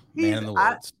woods, man he's in the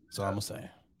woods. That's all I'm gonna say.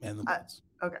 Man in the I woods.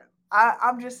 okay.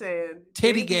 I'm just saying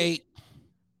Titty JB. gate.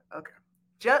 Okay.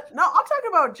 No, I'm talking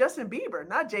about Justin Bieber,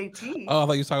 not JT. Oh, I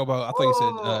thought you were talking about. I thought you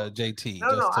said Oh, JT, no,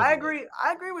 no, Justin I Timberlake. agree.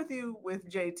 I agree with you with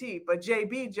JT, but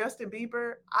JB, Justin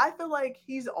Bieber, I feel like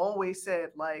he's always said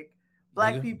like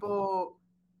black Nigga. people.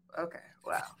 Okay,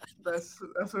 wow, that's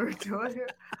what we're doing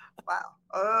here.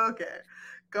 Wow. Okay,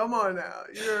 come on now.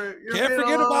 You're Can't being a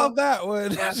forget little. about that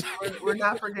one. Yeah, we're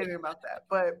not forgetting about that.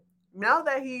 But now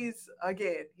that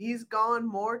he's gone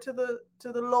more to the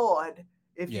Lord,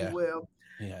 if you Yeah, will.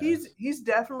 he has. He's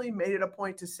definitely made it a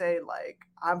point to say like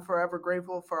I'm forever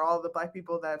grateful for all the black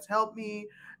people that's helped me,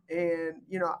 and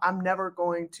I'm never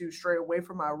going to stray away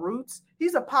from my roots.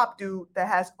 He's a pop dude that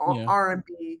has Yeah.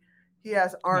 R&B. He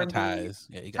has He got R&B ties.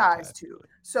 Yeah, he got ties ties. too.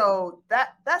 So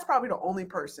that's probably the only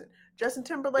person. Justin This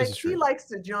Timberlake, is he true. likes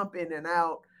to jump in and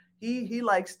out. He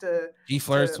likes He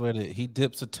flirts to with it. He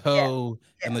dips a yeah, toe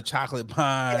in yeah, the chocolate yeah,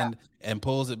 pond and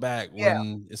pulls it back yeah,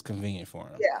 when it's convenient for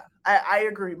him. yeah. I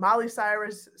agree. Miley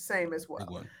Cyrus, same as Big well.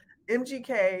 one.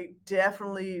 MGK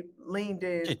definitely leaned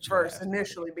in Get your first ass out of here.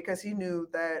 initially because he knew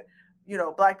that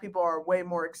black people are way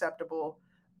more acceptable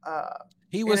uh,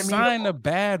 He and was signed a amenable.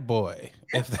 bad boy.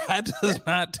 Yeah, If that yeah. does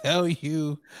not tell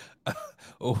you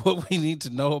what we need to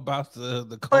know about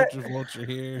the But culture vulture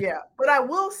here. yeah, but I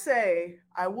will say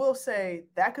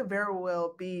that could very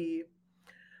well be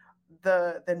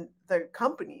the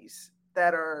companies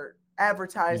that are Yes.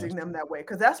 advertising them that way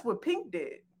because that's what Pink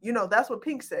did. That's what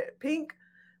Pink said. Pink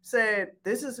said,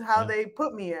 "This is how Yeah, they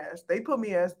put me as. They put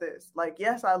me as this. Like,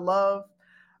 yes, I love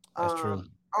that's true.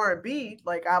 R&B.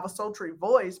 Like, I have a sultry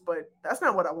voice, but that's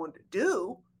not what I wanted to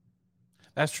do."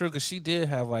 That's true because she did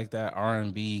have like that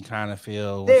R&B kind of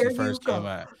feel when she There you first came go,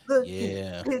 out. looking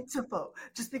Yeah. pitiful,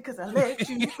 just because I let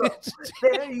you go.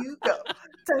 There you go.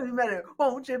 Tell me better,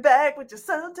 want you back with your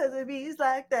son telling me it's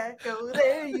like that. Go,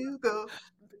 there you go.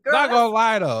 Girl, Not gonna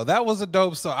lie though, that was a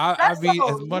dope song. I that mean,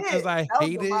 as song much as hit. I That was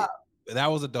hate a it, lot. that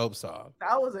was a dope song.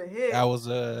 That was a That hit. was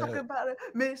Talking a about it,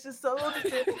 miss your soul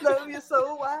to love you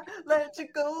so I let you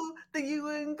go. Then you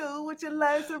wouldn't go with your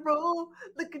life's a roll.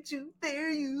 Look at you,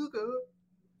 there you go.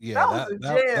 yeah, That was that a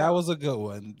that that jam. was a good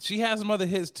one. She had some other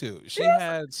hits too. She She has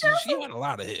had she has she some. had a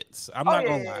lot of hits. I'm Oh not yeah,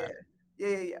 gonna yeah, lie. yeah,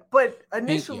 yeah, yeah, yeah. But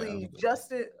Pink, yeah, that was a good one.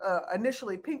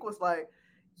 initially Pink was like,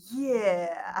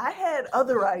 "Yeah, I had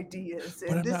other ideas,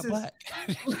 But and I'm this not is." black.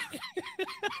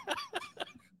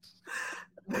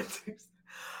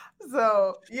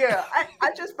 So yeah,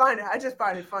 I just find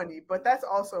it funny, but that's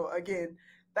also again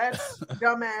that's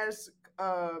dumbass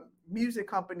music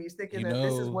companies thinking you that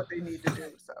this is know, what they need to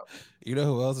do. So you know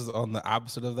who else is on the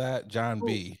opposite of that? John ooh.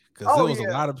 B. Because there Oh was a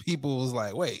yeah, lot of people was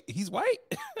like, wait, he's white?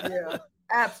 yeah,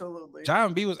 absolutely,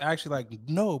 John B was actually like,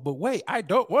 no, but wait, I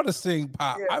don't want to sing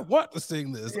pop. I yeah, want to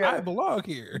sing this. I yeah. belong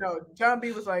here. No, John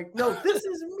B was like, no, this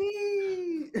is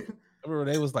me. I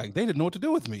remember they was like, they didn't know what to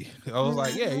do with me. I was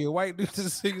like, yeah, Mhm. you're a white dude that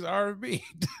sings R&B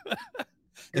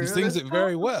and Girl, sings let's it talk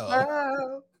very well.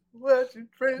 about what your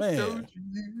friends told Man,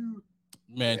 you.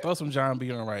 man, Yeah, throw some John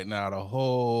B on right now. The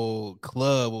whole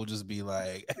club will just be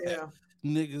like, yeah.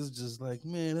 niggas just like,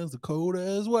 man, that's a cold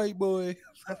ass white boy.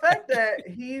 The fact that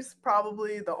he's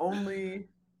probably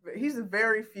he's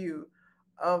very few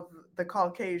of the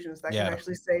Caucasians that can Yeah,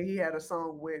 actually say he had a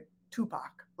song with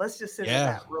Tupac. Let's just sit in yeah,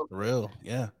 that real for quick. real.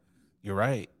 Yeah, you're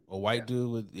right. A Yeah. white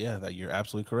dude with, yeah, that you're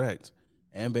absolutely correct.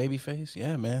 And Babyface,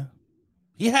 yeah, man.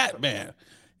 He had, So man.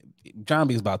 John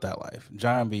B is about that life.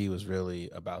 John B was really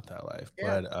about that life.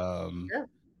 Yeah. But Yeah.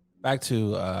 back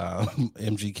to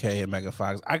MGK and Mega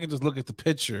Fox, I could just look at the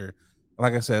picture.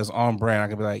 Like I said, it's on brand. I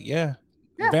could be like, yeah,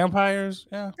 Yeah. vampires.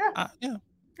 Yeah. Yeah. Yeah.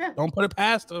 Yeah. Don't put it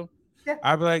past them. Yeah.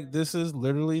 I'd be like, this is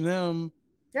literally them.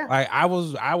 Yeah. Like I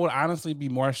would honestly be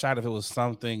more shocked if it was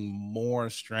something more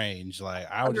strange. Like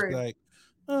I would just be Agreed.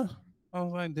 like, I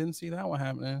was like, didn't see that one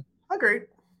happening. Agreed.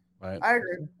 Right. I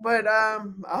agree. But I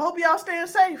hope y'all staying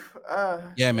safe.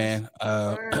 Yeah, man.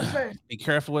 Say. Be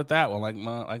careful with that one.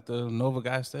 Like the Nova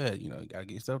guy said, you know, you gotta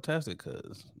get yourself tested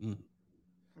because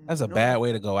that's a bad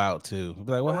way to go out too.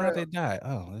 Be like, well, how did they die?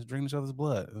 Oh, let's drink each other's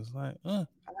blood. It's like, yeah,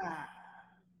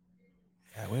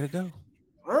 way to go.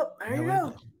 Well, there you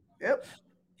go. Yep.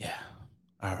 Yeah.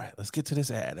 All right, let's get to this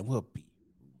ad and we'll be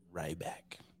right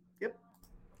back. Yep.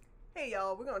 Hey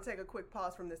y'all, we're going to take a quick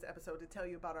pause from this episode to tell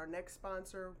you about our next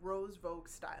sponsor, Rose Vogue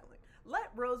Styling.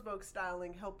 Let Rose Vogue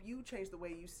Styling help you change the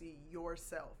way you see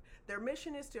yourself. Their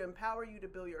mission is to empower you to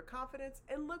build your confidence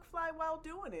and look fly while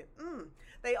doing it.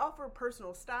 They offer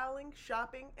personal styling,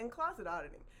 shopping, and closet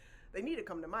auditing. They need to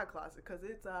come to my closet because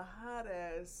it's a hot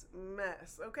ass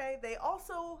mess, okay? They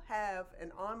also have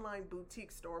an online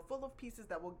boutique store full of pieces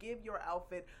that will give your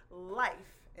outfit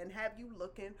life and have you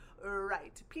looking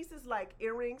right. Pieces like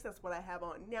earrings, that's what I have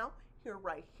on now,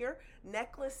 right here,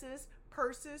 necklaces,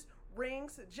 purses,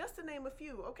 rings, just to name a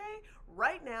few, okay?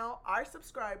 Right now, our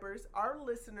subscribers, our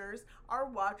listeners, our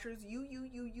watchers, you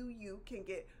can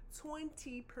get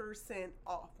 20%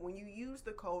 off when you use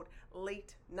the code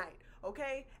LATE NIGHT,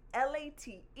 okay?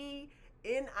 LATENITE.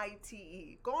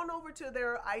 Going over to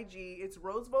their IG, it's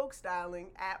Rose Vogue Styling,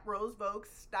 at Rose Vogue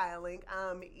Styling.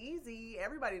 Easy,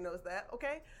 everybody knows that,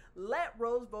 okay? Let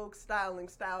Rose Vogue Styling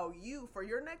style you for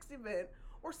your next event,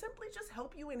 or simply just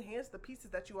help you enhance the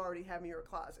pieces that you already have in your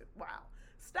closet. Wow.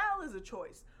 Style is a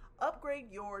choice.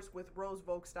 Upgrade yours with Rose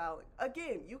Vogue Styling.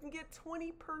 Again, you can get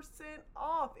 20%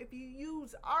 off if you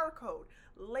use our code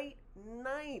LATE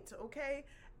NIGHT, okay?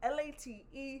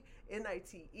 LATENITE.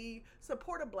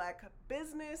 Support a black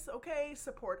business, okay?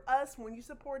 Support us. When you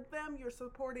support them, you're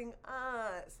supporting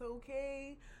us,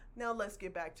 okay? Now let's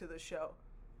get back to the show.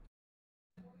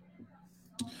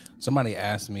 Somebody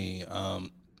asked me,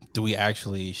 do we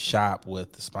actually shop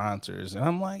with the sponsors? And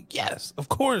I'm like, yes, of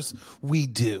course we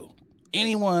do.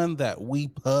 Anyone that we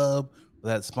pub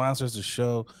that sponsors the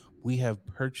show, we have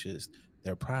purchased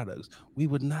their products. We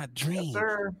would not dream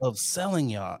of selling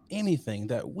y'all anything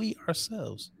that we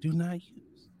ourselves do not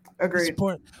use. Agreed. We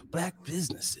support black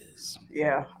businesses.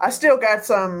 Yeah, I still got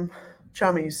some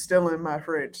chummies still in my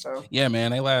fridge. So yeah,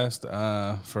 man, they last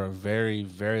for a very,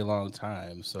 very long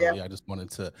time. So yeah, I just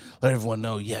wanted to let everyone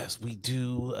know, yes, we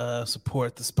do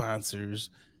support the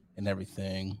sponsors and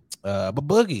everything. But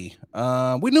Boogie,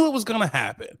 we knew it was gonna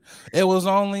happen. It was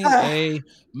only a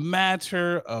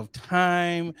matter of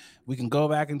time. We can go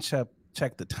back and check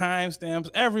the timestamps.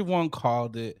 Everyone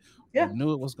called it. Yeah. We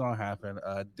knew it was gonna happen.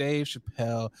 Dave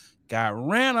Chappelle got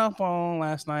ran up on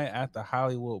last night at the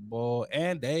Hollywood Bowl,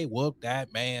 and they whooped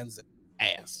that man's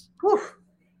ass. Whew.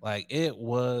 Like it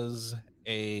was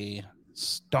a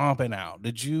stomping out.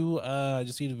 Did you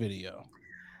just see the video?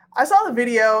 I saw the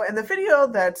video, and the video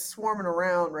that's swarming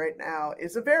around right now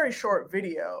is a very short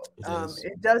video.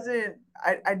 It doesn't.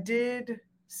 I did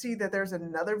see that there's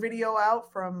another video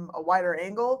out from a wider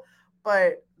angle,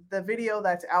 but the video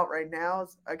that's out right now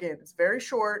is, again, it's very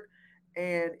short,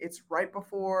 and it's right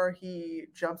before he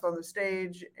jumps on the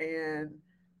stage and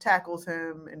tackles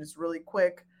him, and it's really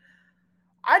quick.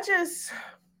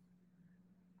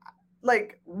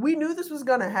 We knew this was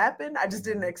going to happen. I just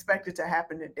didn't expect it to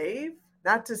happen to Dave.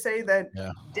 Not to say that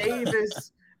Dave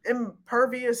is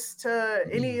impervious to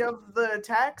any of the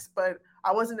attacks, but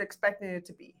I wasn't expecting it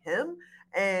to be him.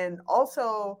 And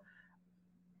also,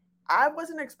 I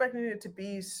wasn't expecting it to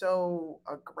be so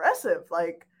aggressive.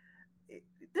 Like,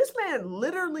 this man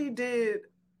literally did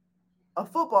a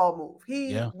football move.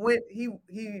 He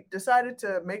decided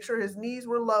to make sure his knees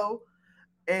were low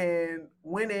and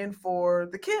went in for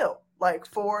the kill, like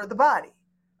for the body.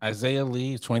 Isaiah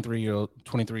Lee, 23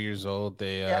 years old.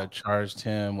 They charged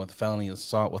him with felony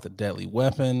assault with a deadly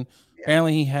weapon. Yeah.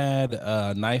 Apparently, he had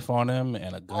a knife on him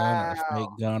and a gun, a fake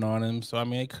gun on him. So, I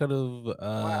mean, it could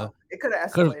have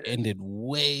ended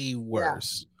way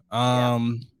worse. Yeah.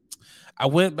 I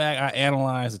went back, I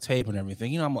analyzed the tape and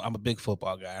everything. You know, I'm a big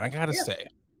football guy, and I gotta say,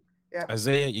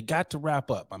 Isaiah, you got to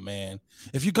wrap up, my man.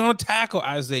 If you're gonna tackle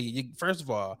Isaiah, first of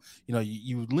all, you know,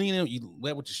 you lean in, you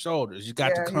led with your shoulders. You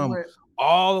got to come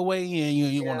all the way in.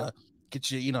 You want to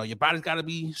get your body's got to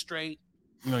be straight.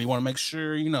 You know, you want to make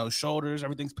sure, shoulders,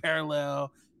 everything's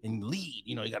parallel. and lead.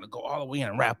 You know, you got to go all the way in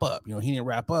and wrap up. You know, he didn't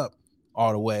wrap up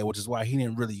all the way, which is why he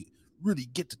didn't really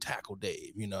get to tackle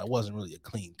Dave. You know, it wasn't really a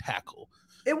clean tackle.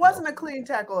 It wasn't a clean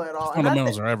tackle at all.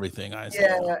 Fundamentals are everything.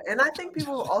 Yeah, and I think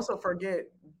people also forget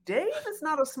Dave is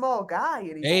not a small guy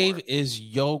anymore. Dave is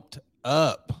yoked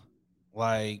up.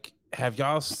 Like, have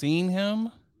y'all seen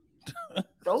him?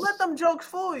 Don't let them jokes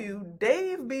fool you.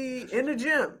 Dave be in the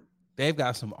gym. Dave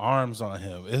got some arms on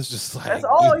him. It's just like that's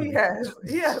all he has.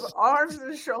 He has arms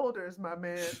and shoulders, my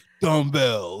man.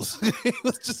 Dumbbells. It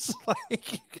was just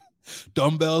like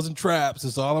dumbbells and traps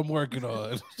is all I'm working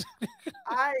on.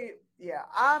 I'm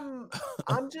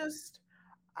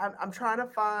trying to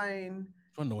find.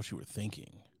 I don't know what you were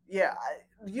thinking. Yeah,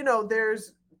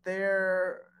 there's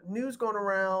news going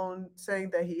around saying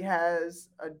that he has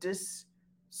a diss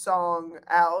song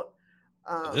out.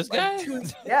 This guy? Two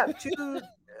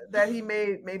that he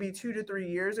made maybe 2 to 3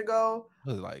 years ago.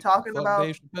 Like talking about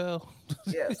Dave Chappelle.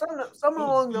 Yeah, some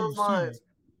along those lines.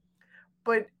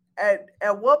 But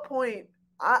at what point,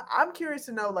 I'm curious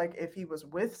to know, like, if he was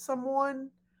with someone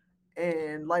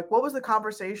and like what was the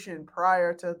conversation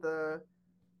prior to the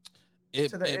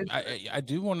I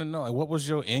do want to know, like, what was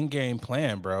your end game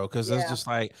plan, bro? Because it's just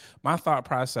like my thought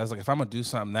process. Like, if I'm gonna do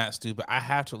something that stupid, I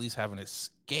have to at least have an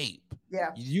escape. Yeah,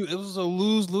 it was a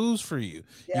lose for you.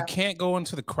 Yeah. You can't go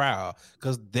into the crowd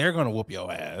because they're gonna whoop your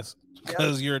ass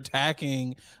because you're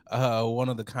attacking one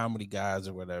of the comedy guys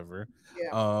or whatever.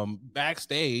 Yeah.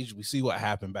 Backstage, we see what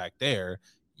happened back there.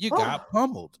 You got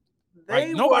pummeled.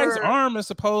 Like, nobody's arm is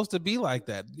supposed to be like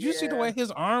that. Did you see the way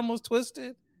his arm was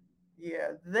twisted?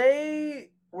 Yeah, they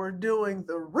were doing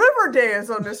the river dance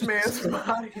on this man's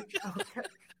body. Okay.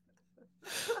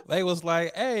 They was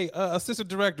like, hey, assistant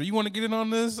director, you want to get in on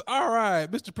this? All right,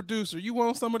 Mr. Producer, you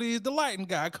want some of these? The lighting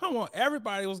guy, come on.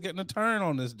 Everybody was getting a turn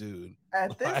on this dude.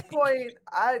 At this point,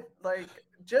 I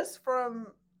just from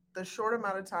the short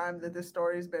amount of time that this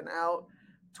story has been out,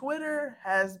 Twitter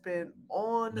has been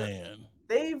on. Man,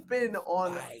 they've been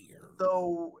on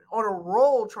a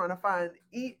roll trying to find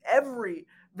every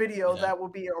video that will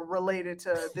be related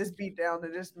to this beatdown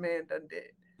that this man done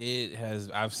did. It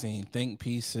has. I've seen think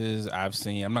pieces. I'm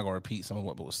not going to repeat some of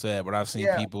what was said, but I've seen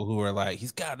people who are like,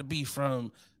 he's got to be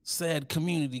from said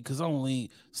community because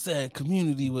only said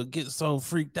community would get so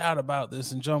freaked out about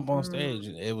this and jump on stage.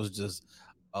 And it was just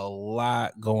a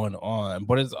lot going on.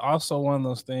 But it's also one of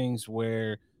those things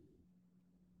where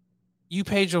you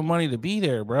paid your money to be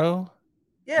there, bro.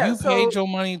 Yeah, you paid your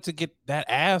money to get that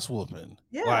ass whooping.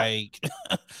 Yeah. Like,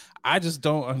 I just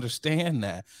don't understand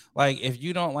that. Like, if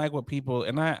you don't like what people,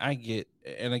 and I get,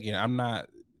 and again, I'm not,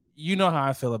 you know how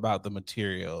I feel about the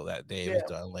material that Dave has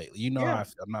done lately. You know how I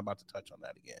feel. I'm not about to touch on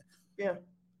that again. Yeah.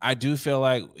 I do feel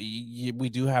like we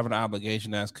do have an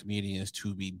obligation as comedians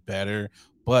to be better.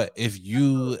 But if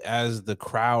you, as the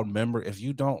crowd member, if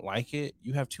you don't like it,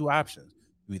 you have two options.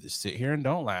 You either sit here and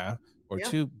don't laugh, or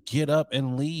two, get up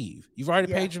and leave. You've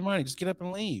already paid your money. Just get up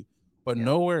and leave. But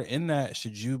nowhere in that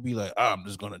should you be like, oh, I'm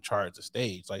just going to charge the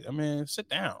stage. Like, I mean, sit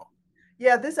down.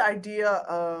 Yeah, this idea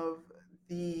of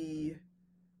the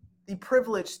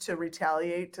privilege to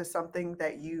retaliate to something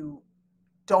that you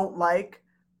don't like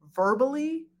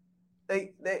verbally,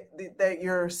 that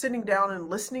you're sitting down and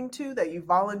listening to, that you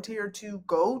volunteer to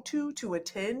go to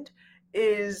attend,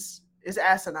 is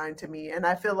asinine to me. And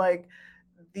I feel like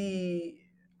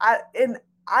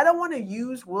I don't want to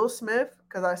use Will Smith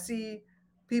because I see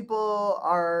people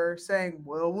are saying,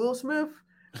 well, Will Smith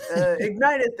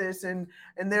ignited this, and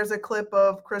there's a clip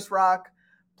of Chris Rock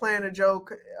playing a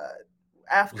joke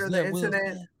after the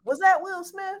incident. Was that Will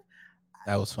Smith?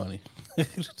 That was funny.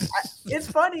 It's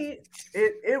funny.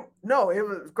 It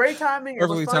was great timing. It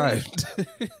was funny.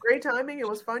 Great timing. It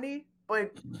was funny,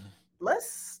 but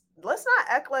let's not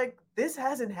act like this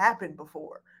hasn't happened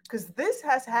before. Because this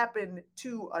has happened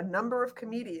to a number of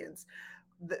comedians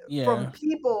from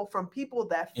people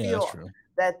that feel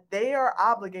that they are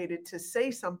obligated to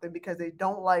say something because they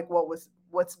don't like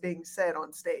what's being said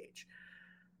on stage.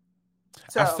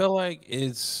 So I feel like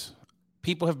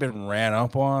people have been ran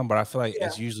up on, but I feel like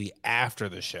it's usually after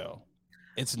the show.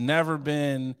 It's never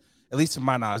been, at least to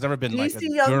my knowledge, it's never been like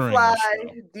during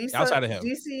the show. Outside of him.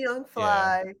 DC Young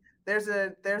Fly. Yeah. There's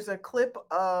a clip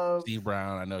of Steve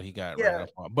Brown. I know he got ran up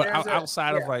on, but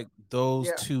outside of like those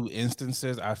two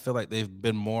instances, I feel like they've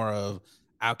been more of,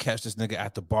 I'll catch this nigga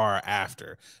at the bar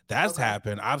after. That's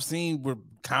happened. I've seen where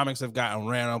comics have gotten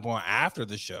ran up on after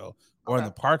the show or in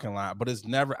the parking lot, but it's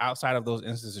never outside of those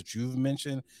instances that you've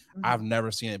mentioned. I've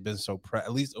never seen it been so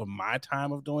at least on my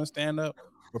time of doing stand-up,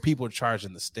 where people are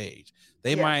charging the stage.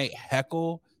 They might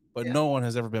heckle, but no one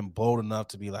has ever been bold enough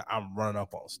to be like, I'm running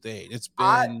up on stage. It's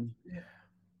been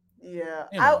Yeah,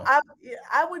 You know,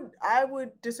 I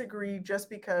would disagree just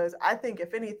because I think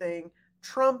if anything,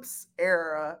 Trump's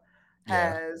era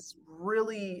yeah, has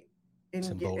really it's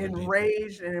emboldening people.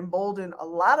 enraged and emboldened a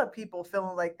lot of people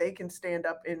feeling like they can stand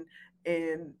up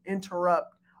and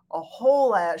interrupt a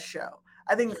whole ass show.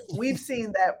 I think we've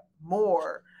seen that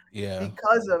more Yeah,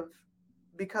 because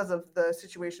of the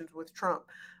situations with Trump.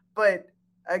 But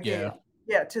yeah. again,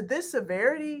 yeah, to this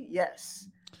severity, yes.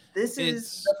 This is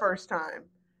It's the first time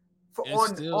for it's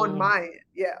on still my end.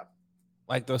 Yeah.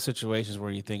 like those situations where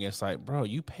you think it's like, bro,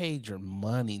 you paid your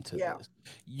money to Yeah. this.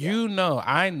 Yeah.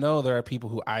 I know there are people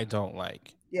who I don't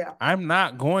like. Yeah. I'm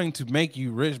not going to make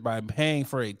you rich by paying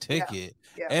for a Yeah. ticket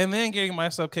Yeah. and then getting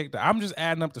myself kicked out. I'm just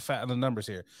adding up the numbers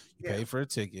here. You Yeah. paid for a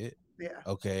ticket, Yeah.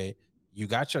 okay. You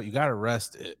got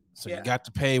arrested, so you Yeah. got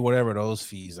to pay whatever those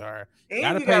fees are. You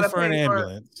got And to you pay gotta for an pay for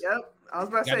ambulance. yep. I was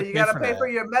about to Got to say you pay gotta for pay for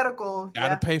that. your medical. Got to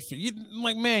Yeah. pay for you.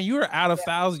 Like, man, you are out of Yeah.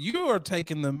 thousands. You are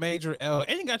taking the major L,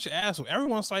 and you got your ass whooped.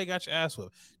 Everyone saw you got your ass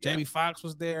whooped. Yeah. Jamie Foxx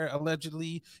was there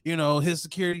allegedly. You know, his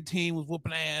security team was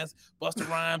whooping ass. Busta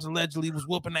Rhymes allegedly was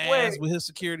whooping ass with his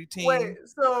security team. Wait,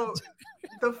 so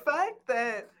the fact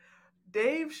that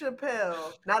Dave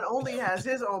Chappelle not only has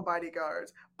his own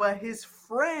bodyguards, but his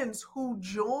friends who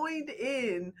joined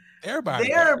in Their their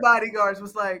bodyguard. bodyguards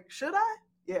was like, should I?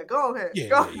 Yeah, go ahead. Yeah,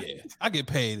 Go. yeah, yeah. I get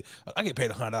paid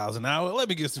 $100 an hour. Let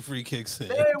me get some free kicks in.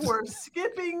 They were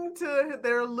skipping to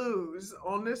their lose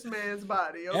on this man's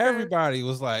body. Okay? Everybody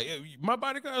was like, my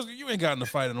bodyguards, you ain't got in the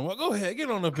fight in the war. Go ahead, get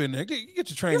on up in there. Get your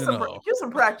training off. Get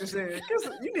some practice in.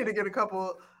 You need to get a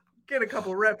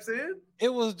couple reps in.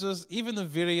 It was just even the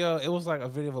video. It was like a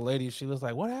video of a lady. She was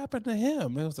like, "What happened to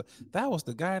him?" It was like, that was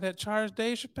the guy that charged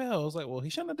Dave Chappelle. I was like, "Well,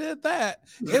 he shouldn't have did that."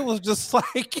 It was just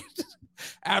like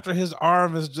after his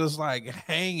arm is just like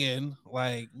hanging,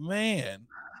 like man.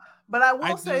 But I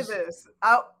will say this: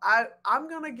 I'm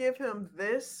gonna give him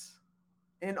this,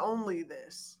 and only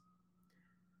this.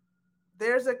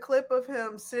 There's a clip of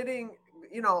him sitting,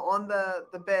 on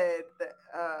the bed,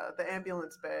 the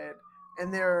ambulance bed,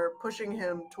 and they're pushing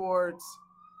him towards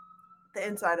the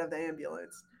inside of the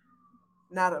ambulance.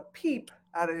 Not a peep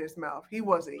out of his mouth. He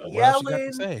wasn't yelling. What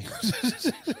else you got to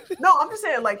say? No, I'm just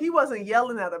saying, like, he wasn't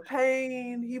yelling out of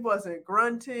pain. He wasn't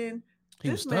grunting.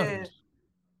 This man,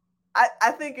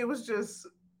 I think it was just,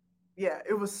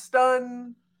 it was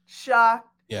stunned, shocked.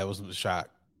 Yeah, it was a shock.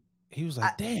 He was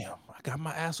like, damn, I got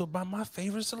my ass whooped by my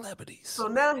favorite celebrities. So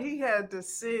now he had to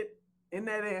sit in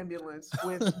that ambulance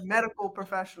with medical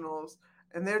professionals,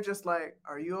 and they're just like,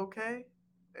 are you okay?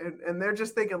 And they're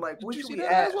just thinking, like, when should we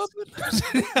ask?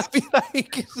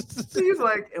 He's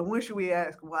like, and when should we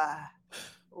ask why?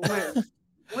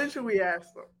 When should we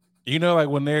ask them? You know, like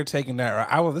when they're taking that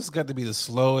ride, this has got to be the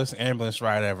slowest ambulance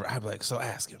ride ever. I'd be like, so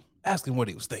ask him what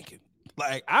he was thinking.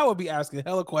 Like, I would be asking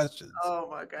hella questions. Oh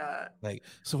my God. Like,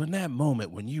 so in that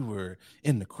moment when you were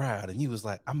in the crowd and you was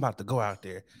like, I'm about to go out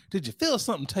there, did you feel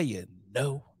something tell you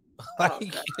no?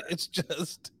 Like, it's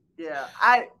just. Yeah,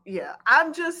 I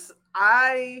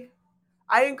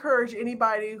encourage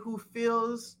anybody who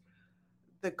feels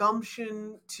the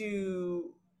gumption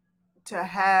to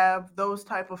have those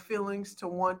type of feelings, to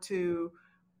want to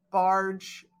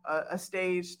barge a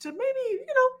stage, to maybe,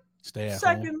 stay at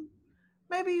second home.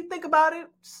 Maybe think about it,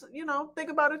 think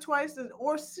about it twice,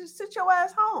 or sit your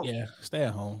ass home. Yeah, stay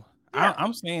at home. Yeah.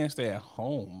 I'm saying stay at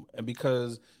home,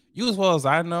 because you, as well as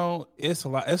I know, it's a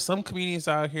lot. There's some comedians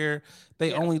out here,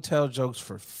 they only tell jokes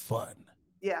for fun.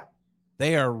 Yeah.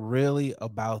 They are really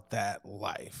about that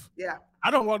life. Yeah.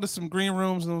 I don't walk to some green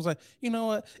rooms and was like, you know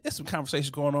what? There's some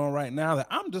conversation going on right now that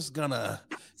I'm just gonna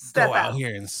go out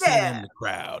here and sit in the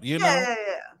crowd. You know? Yeah.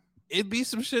 It'd be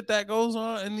some shit that goes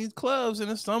on in these clubs,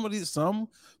 and it's some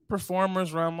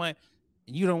performers where I'm like,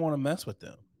 you don't want to mess with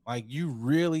them. Like, you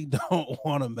really don't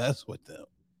want to mess with them.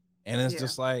 And it's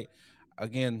just like,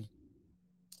 again,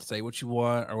 say what you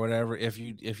want or whatever. If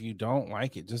you don't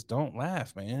like it, just don't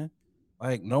laugh, man.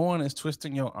 Like, no one is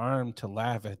twisting your arm to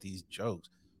laugh at these jokes.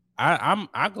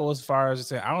 I go as far as to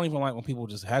say I don't even like when people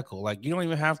just heckle. Like, you don't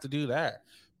even have to do that,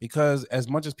 because as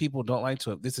much as people don't like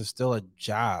to, this is still a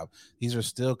job. These are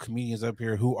still comedians up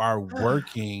here who are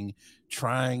working,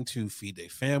 trying to feed their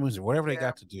families or whatever they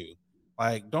got to do.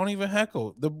 Like, don't even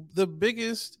heckle. The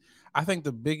biggest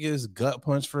gut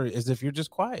punch for it is if you're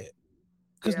just quiet,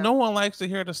 because no one likes to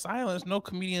hear the silence. No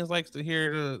comedians likes to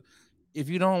hear if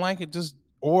you don't like it, just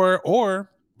or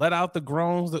let out the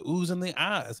groans, the oohs and the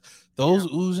ahs. Those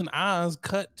oohs and ahs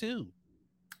cut too.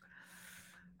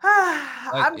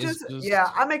 I'm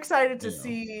I'm excited to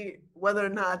see whether or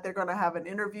not they're gonna have an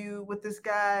interview with this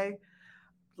guy,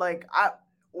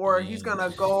 he's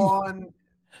gonna go on,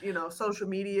 social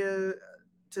media,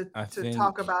 I to think,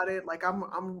 talk about it. Like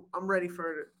I'm ready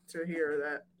to hear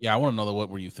that. yeah, I want to know what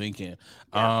were you thinking.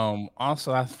 Yeah.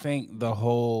 Also, I think the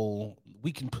whole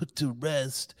we can put to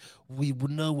rest. We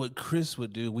would know what Chris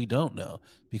would do. We don't know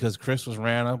because Chris was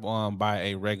ran up on by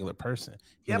a regular person.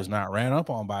 He was Yep. not ran up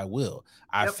on by Will.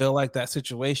 I Yep. feel like that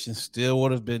situation still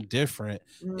would have been different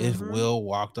if Mm-hmm. Will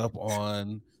walked up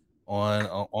on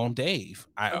Dave.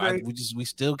 Agreed. We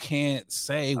still can't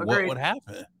say what Agreed. would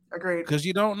happen Agreed. because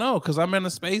you don't know. Because I'm in a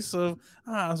space of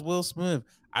it's Will Smith.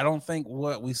 I don't think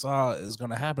what we saw is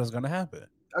going to happen is going to happen.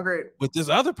 Agreed. With this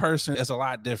other person, it's a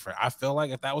lot different. I feel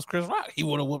like if that was Chris Rock, he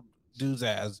would have whooped dude's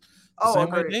ass the Oh,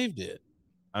 same way agreed. Dave did.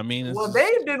 I mean, it's Well, just,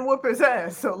 Dave didn't whoop his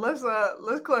ass, so let's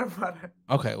clarify that.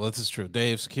 okay. Well, this is true.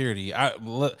 Dave security.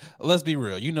 Let's be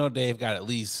real. You know, Dave got at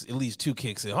least 2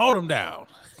 kicks in. Hold him down.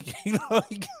 You know,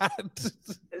 he got.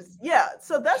 Yeah,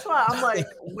 so that's why I'm like,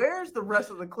 where's the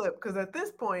rest of the clip? Because at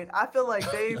this point, I feel like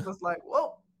Dave was like,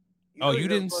 "Whoa." Oh, you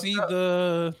didn't see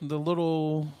the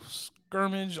little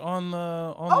skirmish on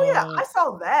the yeah, I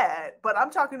saw that, but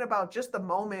I'm talking about just the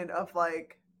moment of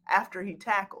like after he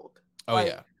tackled. Oh, like,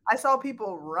 yeah. I saw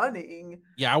people running.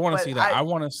 Yeah, I want to see that. I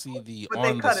want to see the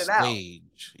on the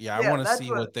stage. Yeah, I want to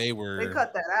see what they were. They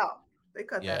cut that out. They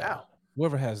cut that out.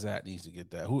 Whoever has that needs to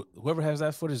get that. Whoever has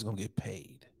that footage is gonna get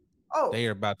paid. Oh, they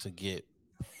are about to get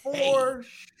paid. For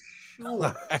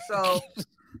sure. So,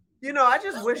 I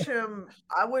just wish him.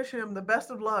 I wish him the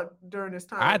best of luck during this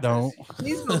time. I don't.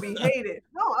 He's gonna be hated.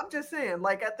 No, I'm just saying.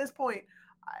 Like at this point,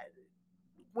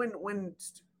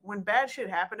 when bad shit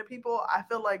happen to people, I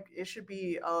feel like it should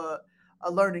be a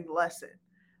learning lesson.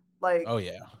 Like, oh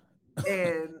yeah.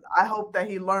 And I hope that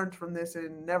he learns from this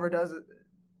and never does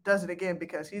it again,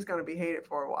 because he's going to be hated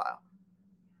for a while.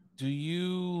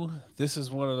 This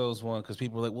is one of those ones because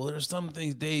people are like, well, there's some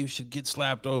things Dave should get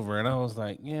slapped over. And I was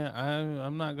like, yeah,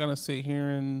 I'm not going to sit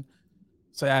here and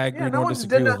say I agree or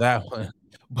disagree with that one.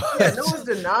 But no one's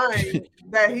denying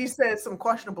that he said some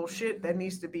questionable shit that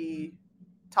needs to be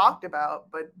talked about.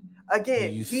 But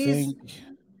again, he's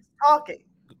talking.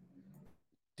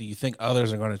 Do you think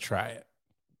others are going to try it?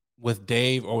 With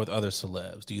Dave or with other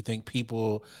celebs? Do you think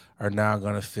people are now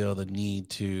going to feel the need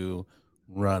to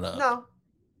run up?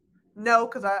 No,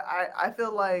 because I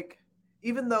feel like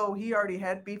even though he already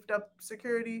had beefed up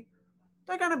security,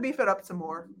 they're going to beef it up some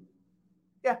more.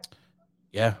 Yeah.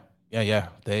 They like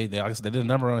I said, they did a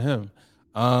number on him.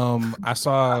 I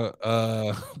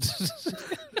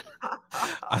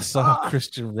saw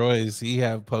Christian Royce. He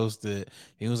had posted.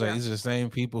 He was like, "These are the same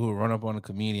people who run up on a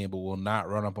comedian, but will not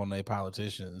run up on their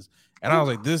politicians." And I was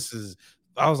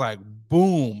like,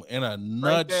 "Boom!" In a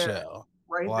nutshell,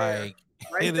 right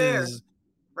there.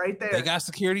 They got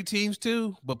security teams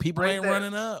too, but people ain't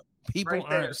running up. People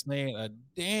aren't saying a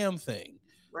damn thing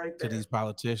to these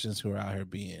politicians who are out here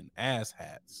being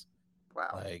asshats.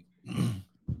 Wow, like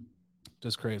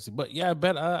just crazy. But yeah, I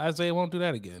bet Isaiah won't do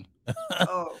that again.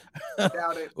 Oh,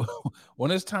 doubt it.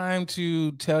 When it's time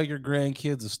to tell your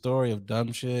grandkids a story of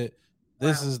dumb shit,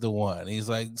 this is the one. He's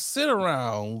like, sit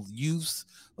around, youths.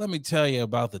 Let me tell you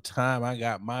about the time I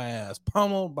got my ass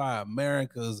pummeled by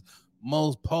America's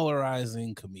most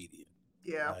polarizing comedian.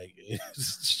 Yeah. Like,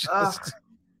 it's just...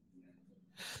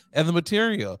 And the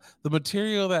material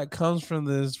that comes from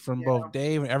this, from both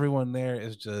Dave and everyone there,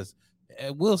 is just...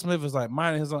 Will Smith is like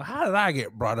minding his own. How did I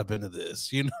get brought up into this?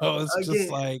 It's just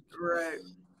like, right.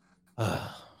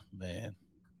 Man.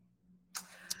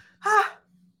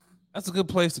 That's a good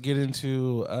place to get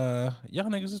into. Y'all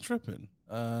niggas is tripping.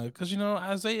 Because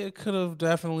Isaiah could have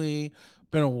definitely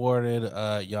been awarded.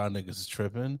 Y'all niggas is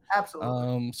tripping.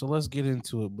 Absolutely. So let's get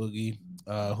into it, Boogie.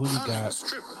 Who you got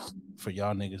for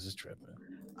y'all niggas is tripping?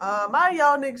 My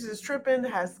y'all niggas is tripping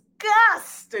has got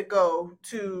to go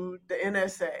to the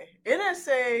NSA.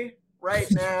 NSA right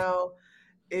now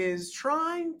is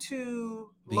trying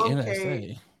to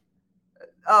locate.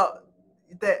 Oh,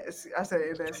 I said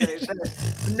NSA.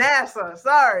 NASA.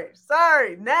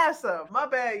 Sorry, NASA. My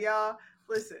bad, y'all.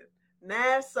 Listen,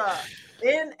 NASA.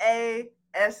 NASA.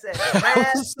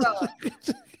 NASA.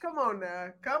 Come on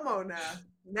now.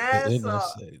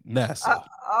 NASA.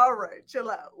 All right, chill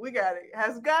out. We got it.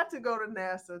 Has got to go to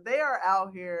NASA. They are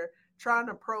out here trying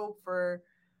to probe for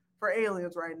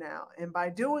aliens right now. And by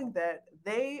doing that,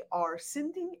 they are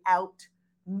sending out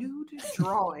nude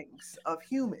drawings of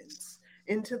humans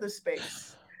into the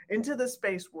space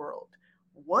world.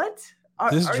 What?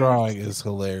 This drawing is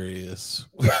hilarious.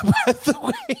 By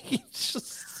the way,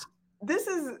 this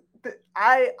is...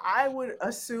 I would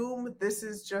assume this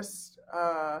is just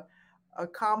a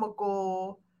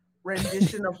comical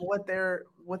rendition of what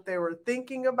they were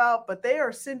thinking about, but they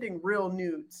are sending real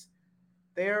nudes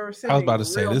They're I was sending about to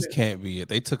say this realness. can't be it.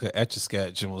 They took an etch a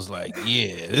sketch and was like,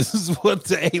 "Yeah, this is what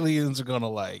the aliens are gonna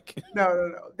like."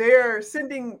 No. They're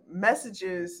sending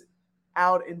messages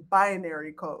out in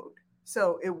binary code.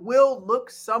 So it will look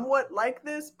somewhat like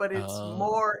this, but it's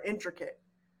more intricate.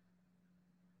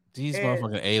 These And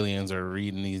motherfucking aliens are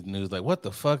reading these news like, "What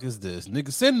the fuck is this,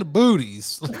 nigga? Send the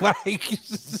booties, like,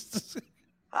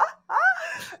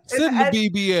 send the at,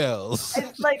 BBLs."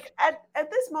 and like at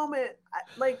this moment,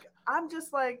 I'm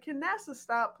just like, can NASA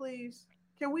stop, please?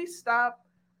 Can we stop?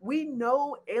 We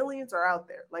know aliens are out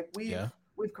there. Like Yeah.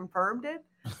 we've confirmed it.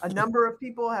 A number of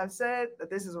people have said that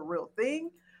this is a real thing,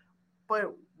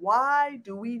 but why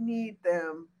do we need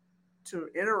them to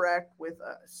interact with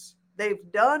us?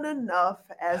 They've done enough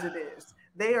as it is.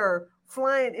 They are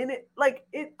flying in it. Like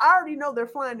it, I already know they're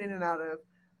flying in and out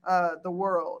of the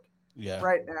world Yeah.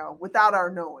 right now without our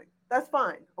knowing. That's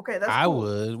fine. Okay, that's I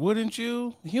cool. wouldn't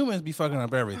you? Humans be fucking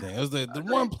up everything. It was the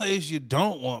one place you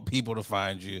don't want people to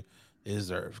find you is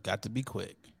Earth. Got to be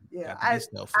quick. Yeah, Got to be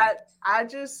stealthy.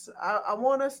 I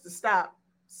want us to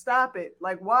stop it.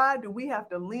 Like, why do we have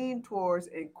to lean towards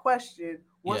and question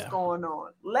what's going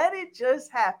on? Let it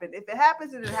just happen. If it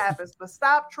happens, it happens. But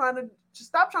stop trying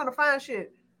to find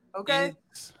shit. Okay.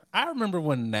 I remember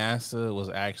when NASA was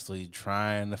actually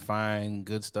trying to find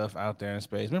good stuff out there in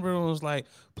space. Remember when it was like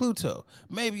Pluto,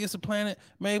 maybe it's a planet,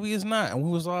 maybe it's not, and we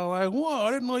was all like, "Whoa,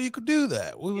 I didn't know you could do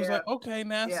that." We was like, "Okay,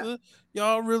 NASA,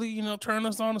 y'all really, turn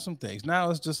us on to some things." Now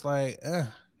it's just like,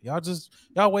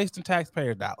 y'all wasting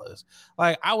taxpayer dollars.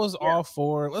 Like I was all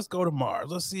for, let's go to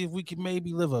Mars, let's see if we can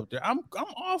maybe live up there. I'm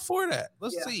all for that.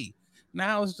 Let's see.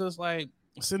 Now it's just like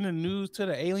sending news to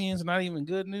the aliens, not even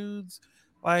good news.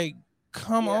 Like,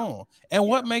 come on. And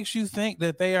what makes you think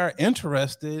that they are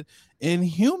interested in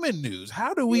human news?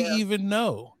 How do we even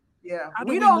know? Yeah,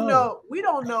 we don't know. We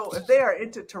don't know if they are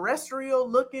into terrestrial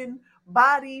looking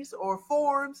bodies or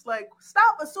forms. Like,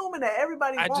 stop assuming that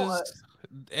everybody wants us.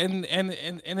 And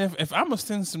if I'm gonna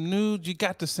send some nudes, you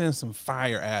got to send some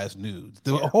fire ass nudes.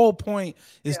 The whole point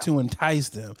is to entice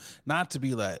them, not to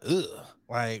be like, ugh,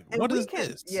 like and what is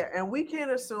this? Yeah, and we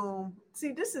can't assume.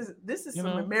 See, this is some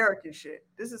American shit.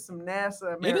 This is some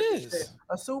NASA American shit.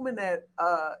 Assuming that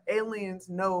aliens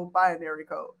know binary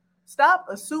code. Stop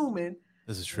assuming.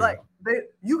 This is true. Like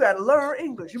you got to learn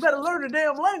English. You better learn the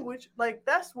damn language. Like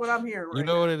that's what I'm hearing. You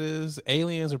know what it is?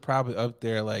 Aliens are probably up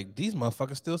there. Like these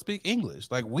motherfuckers still speak English.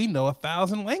 Like we know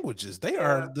 1,000 languages. They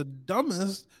are the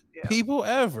dumbest people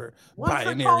ever.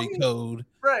 Binary code,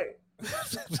 right?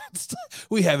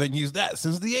 We haven't used that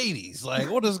since the 80s. Like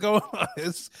what is going on?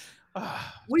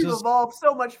 We've evolved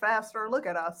so much faster. Look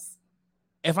at us.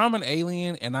 If I'm an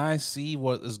alien and I see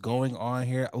what is going on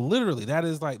here, literally, that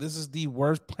is like, this is the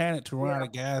worst planet to run out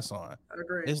of gas on. I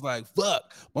agree. It's like,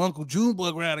 fuck, my Uncle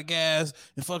Junebug ran out of gas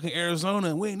in fucking Arizona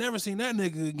and we ain't never seen that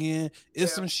nigga again.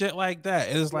 It's some shit like that.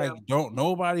 It's like, don't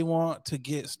nobody want to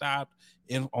get stopped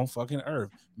on fucking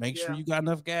Earth. Make sure you got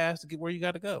enough gas to get where you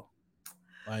got to go.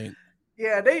 Like,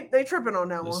 yeah, they tripping on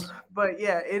that one. But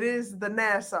yeah, it is the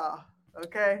NASA.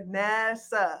 Okay,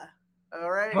 NASA. All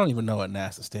right. I don't even know what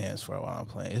NASA stands for while I'm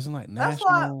playing. Isn't like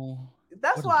national?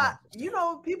 That's why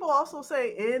people also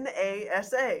say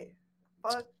NASA.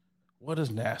 But what does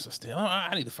NASA stand?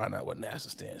 I need to find out what NASA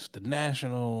stands for. The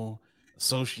National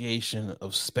Association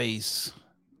of Space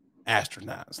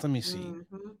Astronauts. Let me see.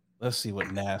 Mm-hmm. Let's see what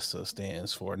NASA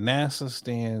stands for. NASA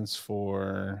stands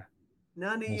for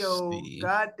none of your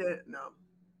goddamn no.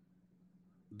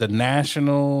 The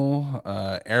National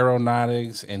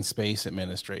Aeronautics and Space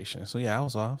Administration. So yeah, I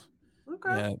was off.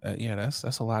 Okay. Yeah,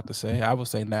 that's a lot to say. I would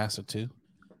say NASA too.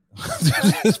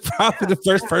 It's probably the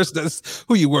first person that's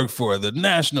who you work for. The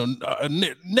National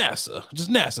NASA,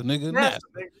 just NASA, nigga. NASA.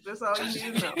 That's all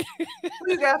you need to know. What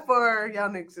you got for y'all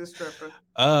niggas is tripping?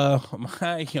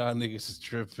 My y'all niggas is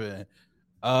tripping.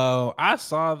 I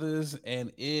saw this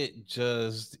and it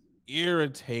just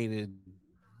irritated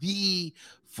the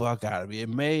fuck out of me. It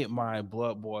made my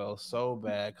blood boil so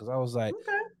bad because I was like,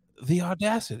 the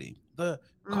audacity, the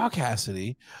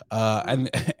caucasity, and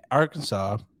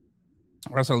Arkansas,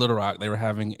 Little Rock, they were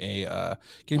having a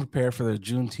getting prepared for the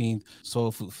Juneteenth Soul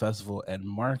Food Festival and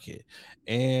Market,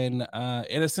 and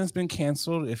it has since been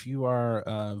canceled. If you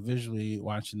are visually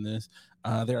watching this,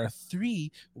 there are 3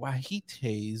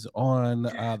 Wahites on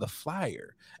the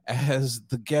flyer as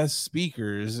the guest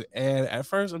speakers, and at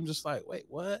first I'm just like, wait,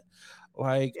 what?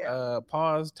 Like,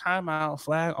 pause, time out,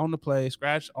 flag on the play,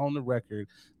 scratch on the record.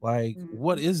 Like,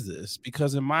 what is this?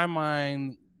 Because in my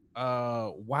mind,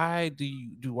 why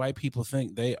do white people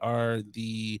think they are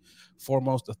the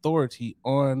foremost authority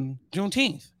on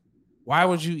Juneteenth? Why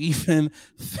would you even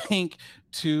think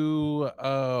to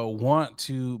want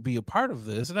to be a part of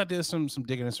this. And I did some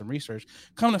digging and some research.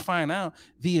 Come to find out,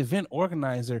 the event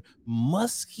organizer,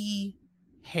 Muskie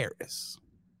Harris.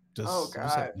 Oh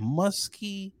God.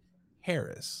 Muskie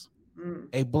Harris, Mm.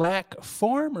 a black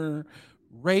former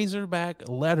Razorback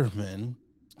letterman,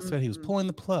 said he was pulling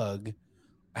the plug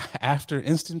after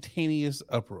instantaneous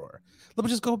uproar. Let me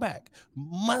just go back.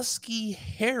 Muskie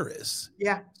Harris.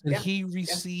 Yeah. And he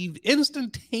received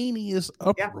instantaneous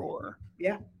uproar.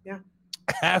 Yeah.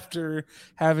 After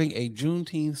having a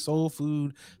Juneteenth soul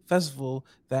food festival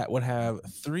that would have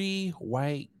 3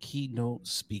 white keynote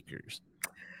speakers.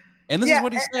 And this is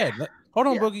what he said. Hold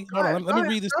on, Boogie. Hold on. Let me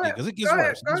read this thing because it gets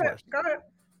worse. Go ahead.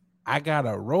 I got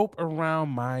a rope around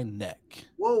my neck.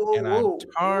 Whoa, I'm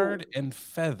tarred and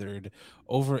feathered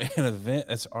over an event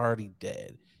that's already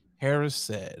dead. Harris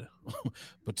said,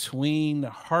 between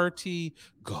hearty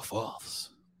guffaws.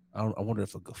 I wonder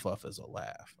if a guffaw is a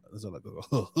laugh. Is it like a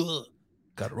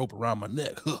got a rope around my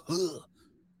neck?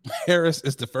 Harris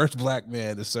is the first black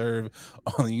man to serve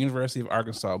on the University of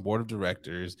Arkansas board of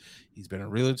directors. He's been a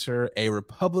realtor, a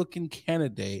Republican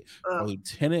candidate for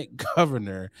lieutenant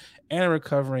governor, and a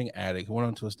recovering addict who went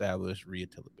on to establish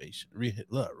rehab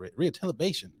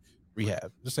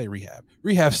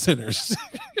centers.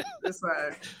 That's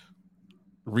right.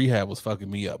 Rehab was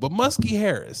fucking me up. But Muskie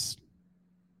Harris,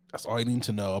 that's all you need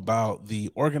to know about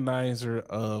the organizer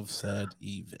of said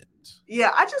event. Yeah,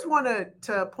 I just wanted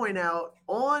to point out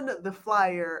on the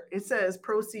flyer, it says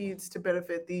proceeds to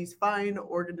benefit these fine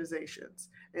organizations.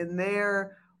 And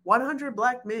they're 100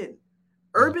 Black Men,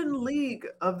 Urban League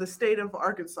of the State of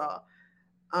Arkansas,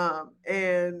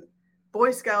 and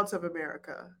Boy Scouts of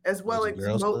America, as well as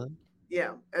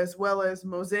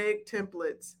Mosaic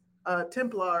Templars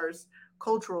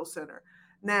Cultural Center.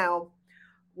 Now,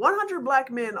 100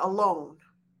 Black Men alone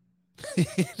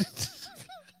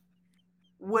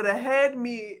would have had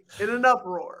me in an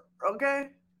uproar, okay?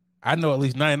 I know at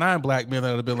least 99 black men that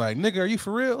would have been like, nigga, are you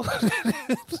for real?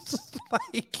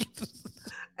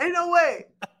 Ain't no way.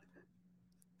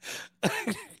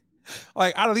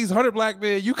 Like, out of these 100 black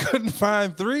men, you couldn't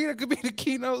find 3 that could be the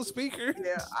keynote speaker?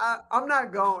 Yeah, I'm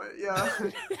not going, yeah.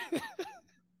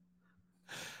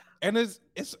 And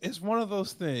it's one of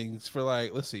those things for,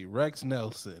 like, let's see, Rex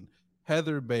Nelson,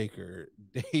 Heather Baker,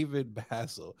 David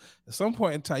Bassel. At some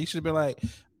point in time, you should have been like,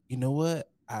 you know what?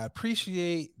 I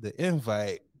appreciate the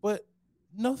invite, but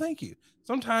no, thank you.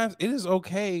 Sometimes it is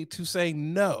okay to say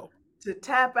no. To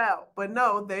tap out, but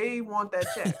no, they want that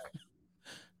check.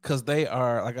 Because they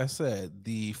are, like I said,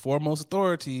 the foremost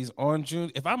authorities on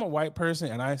June. If I'm a white person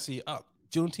and I see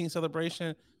Juneteenth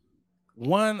celebration,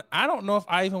 one, I don't know if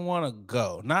I even want to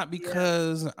go. Not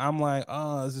because I'm like,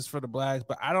 oh, this is for the blacks,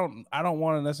 but I don't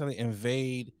want to necessarily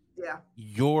invade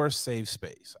your safe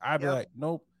space. I'd be like,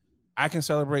 nope, I can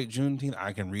celebrate Juneteenth.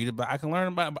 I can read about it. I can learn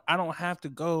about it, but I don't have to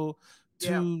go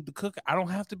to the cook. I don't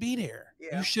have to be there.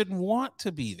 You shouldn't want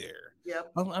to be there.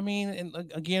 I mean, and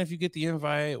again, if you get the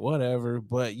invite, whatever,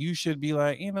 but you should be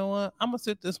like, you know what? I'm going to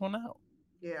sit this one out.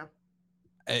 Yeah.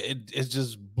 It's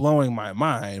just blowing my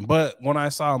mind. But when I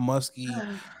saw Muskie,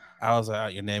 I was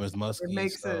like, your name is Muskie. It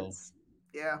makes sense.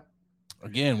 Yeah.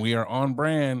 Again, we are on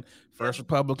brand. First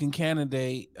Republican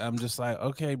candidate. I'm just like,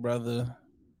 okay, brother,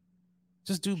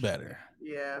 just do better.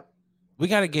 Yeah. We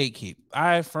got to gatekeep.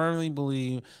 I firmly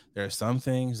believe there are some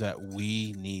things that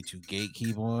we need to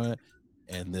gatekeep on,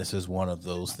 and this is one of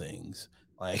those things.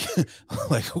 Like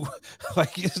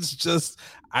it's just,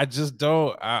 I just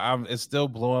don't, it's still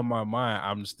blowing my mind.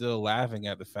 I'm still laughing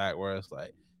at the fact where it's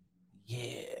like,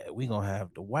 yeah, we gonna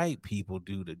have the white people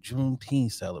do the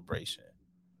Juneteenth celebration.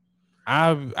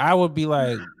 I would be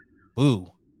like, boo.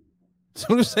 As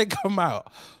soon as they come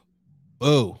out,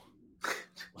 boo.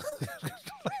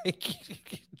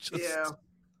 Yeah.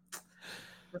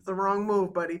 It's the wrong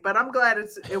move, buddy. But I'm glad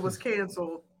it was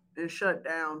canceled and shut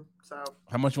down. So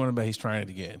how much you want to bet he's trying it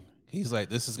again? He's like,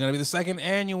 this is gonna be the second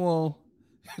annual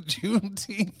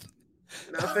Juneteenth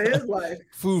for his life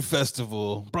food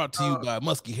festival brought to you by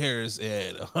Muskie Harris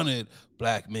and 100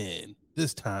 black men.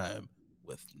 This time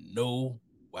with no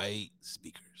white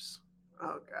speakers.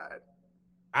 Oh God.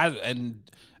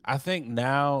 I think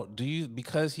now,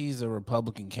 because he's a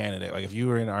Republican candidate, like if you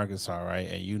were in Arkansas, right,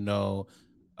 and you know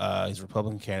he's a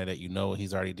Republican candidate, you know what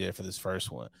he's already did for this first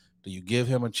one. Do you give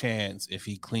him a chance if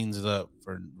he cleans it up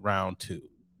for round 2?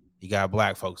 He got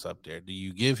black folks up there. Do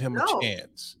you give him a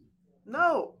chance?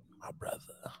 No. My brother.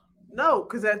 No,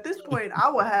 because at this point, I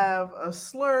will have a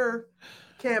slur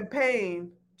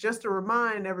campaign just to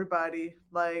remind everybody,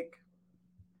 like,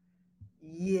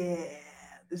 yeah,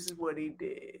 this is what he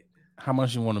did. How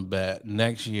much you want to bet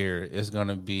next year is going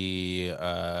to be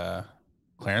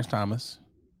Clarence Thomas.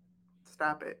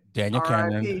 Stop it. Daniel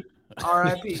Cameron.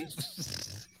 R.I.P.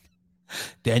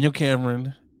 Daniel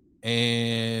Cameron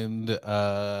and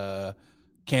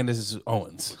Candace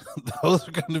Owens. Those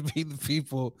are going to be the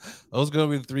people. Those are going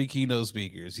to be the 3 keynote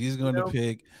speakers. He's going to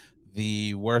pick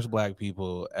the worst black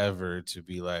people ever to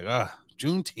be like,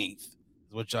 Juneteenth is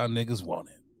what y'all niggas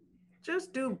wanted.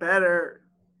 Just do better.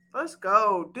 Let's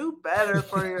go. Do better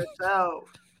for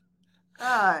yourself.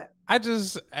 God. I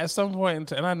just, at some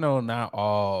point, and I know not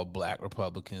all black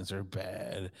Republicans are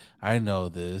bad. I know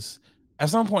this. At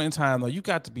some point in time, though, you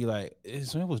got to be like,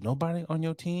 there was nobody on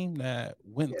your team that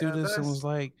went through this and was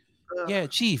like, yeah,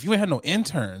 chief, you ain't had no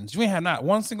interns. You ain't had not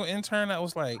one single intern that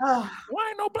was like, why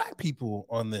ain't no black people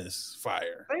on this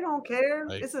fire? They don't care.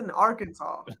 Like, it's in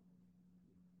Arkansas.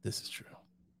 This is true.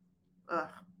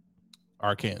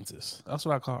 Arkansas. That's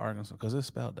what I call Arkansas because it's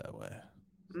spelled that way.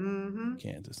 Mm-hmm.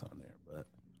 Kansas on there, but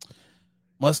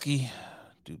Muskie,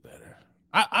 do better.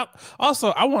 I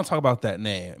also want to talk about that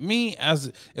name. Me, as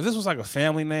if this was like a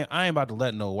family name, I ain't about to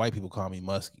let no white people call me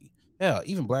Muskie. Hell,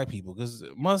 even black people, because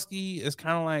Muskie is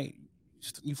kind of like,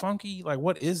 you funky. Like,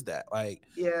 what is that? Like,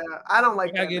 yeah, I don't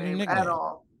like that name at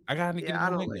all. I gotta get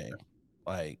a new nickname.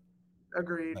 Like,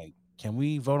 agreed. Like, can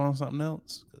we vote on something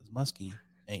else? Because Muskie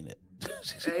ain't it.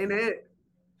 Ain't it?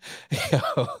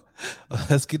 Yo,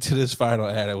 let's get to this final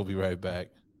ad. I will be right back.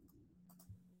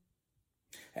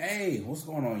 Hey, what's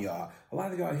going on, y'all? A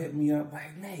lot of y'all hit me up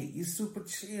like, Nate, you super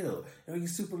chill. You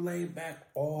super laid back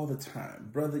all the time.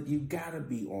 Brother, you gotta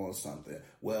be on something.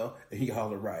 Well,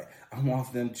 y'all are right. I'm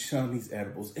off them Chummies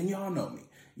edibles, and y'all know me.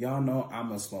 Y'all know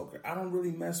I'm a smoker. I don't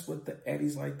really mess with the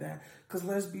eddies like that, because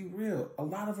let's be real, a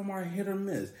lot of them are hit or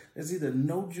miss. There's either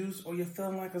no juice or you're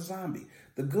feeling like a zombie.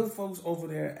 The good folks over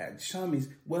there at Chummies,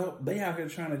 well, they out here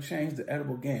trying to change the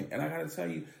edible game. And I gotta tell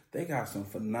you, they got some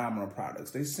phenomenal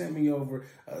products. They sent me over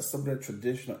some of their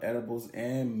traditional edibles,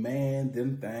 and man,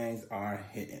 them things are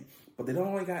hitting. But they don't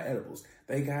only got edibles.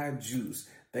 They got juice.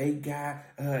 They got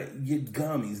your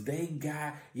gummies. They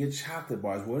got your chocolate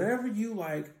bars. Whatever you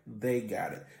like, they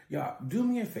got it. Y'all, do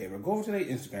me a favor. Go over to their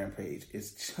Instagram page.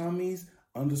 It's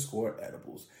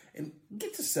Chummies_edibles. And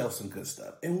get yourself some good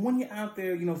stuff. And when you're out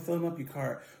there, filling up your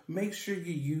cart, make sure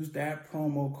you use that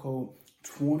promo code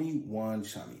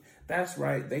 21Chummy. That's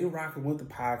right. They rocking with the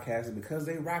podcast. And because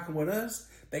they rocking with us,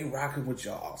 they rocking with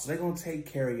y'all. So they're going to take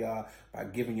care of y'all by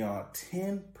giving y'all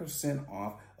 10%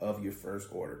 off of your first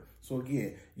order. So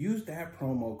again, use that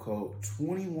promo code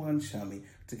 21Chummy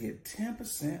to get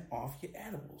 10% off your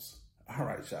edibles. All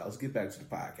right, y'all, let's get back to the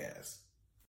podcast.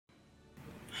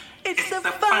 It's the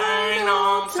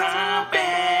final topic.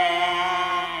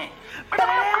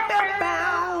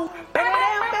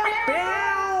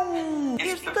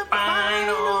 It's the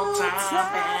final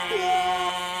topic.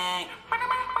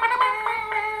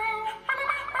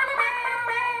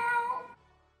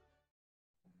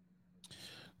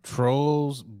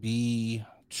 Trolls be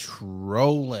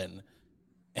trolling,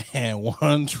 and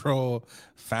one troll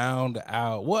found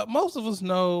out what most of us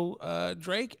know.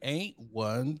 Drake ain't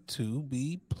one to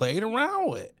be played around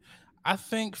with. I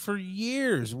think for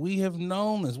years we have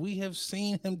known this. We have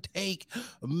seen him take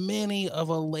many of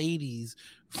the ladies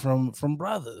from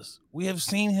brothers. We have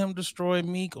seen him destroy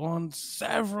Meek on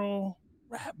several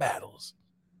rap battles.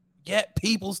 Yet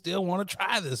people still want to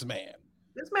try this man.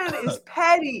 This man is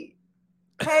petty.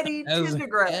 Petty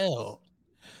Tinder.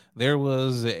 There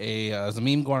was a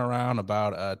meme going around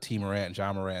about T. Morant,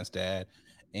 John Morant's dad,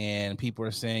 and people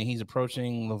are saying he's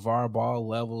approaching LeVar Ball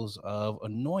levels of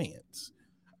annoyance.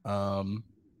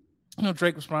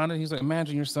 Drake responded, he's like,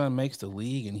 imagine your son makes the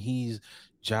league and he's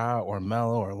Ja or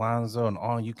Melo or Lonzo, and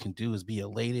all you can do is be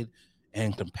elated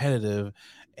and competitive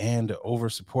and over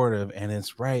supportive, and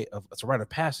it's a rite of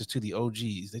passage to the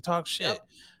OGs. They talk shit. Yep.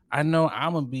 I know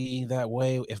I'm gonna be that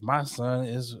way if my son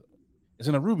is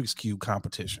in a Rubik's Cube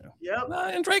competition. Yep.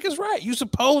 And Drake is right. You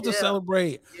supposed to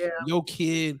celebrate your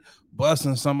kid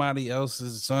busting somebody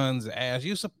else's son's ass.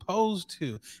 You supposed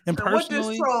to. And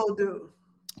personally, what does troll do?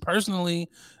 Personally,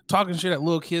 talking shit at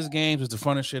little kids' games is the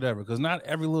funnest shit ever, because not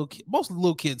every little kid, most of the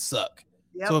little kids suck.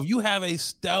 Yep. So if you have a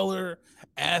stellar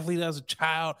athlete as a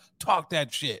child, talk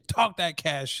that shit. Talk that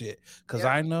cash shit. Because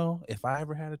I know if I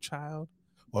ever had a child,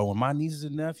 or when my nieces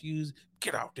and nephews,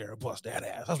 get out there and bust that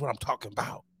ass. That's what I'm talking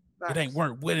about. It ain't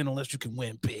worth winning unless you can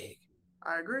win big.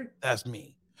 I agree. That's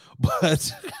me.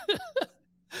 But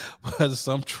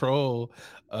some troll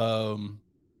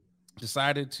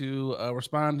decided to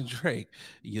respond to Drake.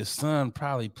 Your son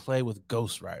probably play with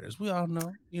ghostwriters. We all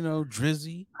know,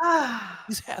 Drizzy.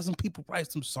 He's had some people write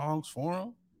some songs for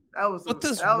him. That was But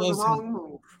this the wrong wasn't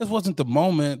move. this wasn't the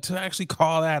moment to actually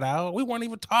call that out. We weren't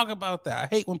even talking about that. I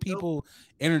hate when people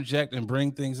interject and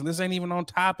bring things, and this ain't even on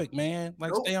topic, man.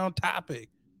 Like, Nope. stay on topic.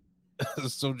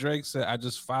 So Drake said, I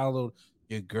just followed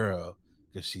your girl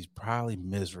because she's probably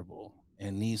miserable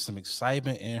and needs some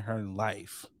excitement in her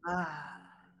life. Ah.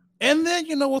 And then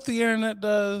you know what the internet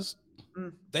does?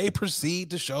 Mm. They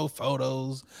proceed to show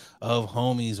photos of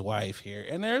homie's wife here.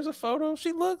 And there's a photo.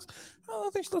 She looks, I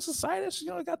don't think she looks excited. She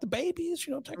got the babies,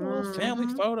 taking a little family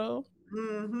Mhm. photo.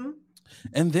 Mm-hmm.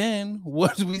 And then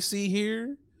what do we see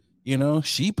here?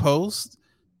 She posts,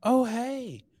 oh,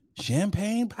 hey,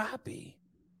 Champagne Poppy.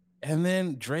 And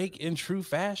then Drake, in true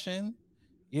fashion,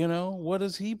 what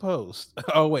does he post?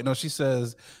 Oh, wait, no, she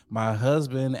says, my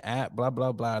husband at blah,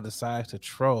 blah, blah decides to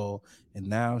troll. And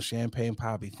now Champagne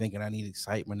Poppy thinking I need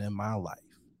excitement in my life.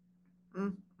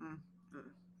 Mm-hmm.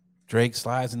 Drake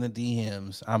slides in the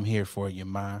DMs. I'm here for you,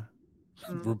 ma.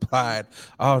 Mm-hmm. Replied,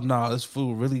 oh, no, this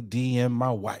fool really DM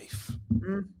my wife.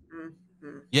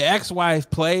 Mm-hmm. Your ex-wife,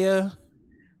 player.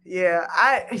 Yeah,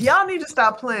 y'all need to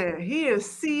stop playing. He is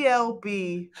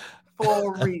CLB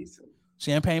for a reason.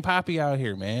 Champagne Poppy out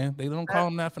here, man. They don't call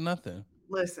him that for nothing.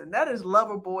 Listen, that is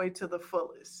lover boy to the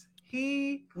fullest.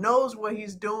 He knows what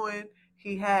he's doing.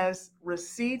 He has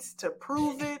receipts to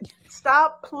prove it.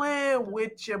 Stop playing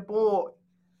with your boy.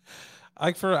 I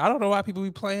don't know why people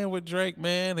be playing with Drake,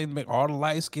 man. They make all the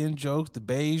light skin jokes, the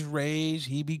beige rage.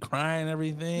 He be crying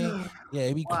everything. Yeah,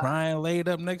 he be crying laid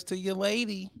up next to your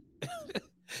lady.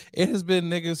 It has been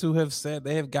niggas who have said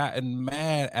they have gotten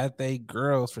mad at they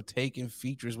girls for taking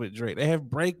features with Drake. They have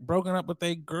broken up with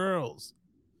their girls.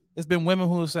 There's been women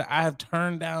who have said, I have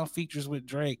turned down features with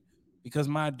Drake because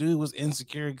my dude was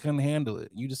insecure and couldn't handle it.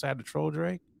 You decided to troll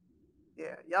Drake?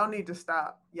 Yeah, y'all need to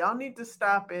stop. Y'all need to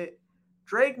stop it.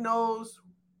 Drake knows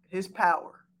his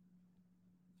power.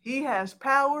 He has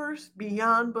powers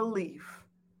beyond belief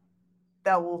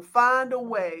that will find a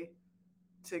way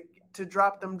to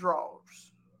drop them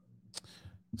drawers.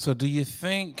 So do you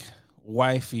think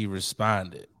wifey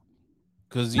responded?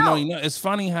 Because No. it's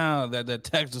funny how that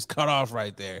text was cut off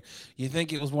right there. You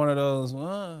think it was one of those,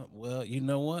 well, you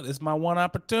know what? It's my one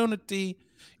opportunity.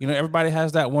 Everybody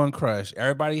has that one crush.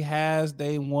 Everybody has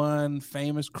they one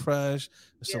famous crush,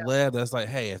 a celeb that's like,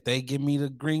 hey, if they give me the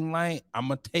green light, I'm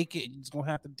gonna take it. You're just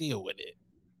gonna have to deal with it.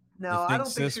 No, I don't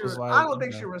think she responded. I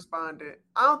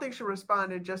don't think she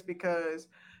responded just because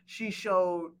she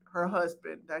showed her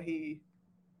husband that he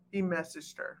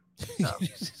messaged her.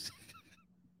 So.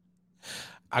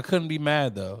 I couldn't be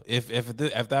mad though. If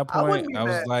at that point I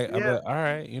was like, I'm like, all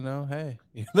right, hey,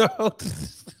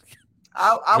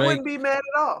 I Drake, wouldn't be mad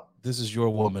at all. This is your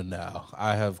woman now.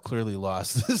 I have clearly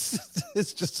lost this.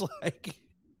 It's just like,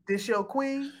 this your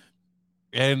queen.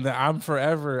 And I'm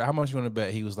forever. How much you want to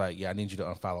bet? He was like, yeah, I need you to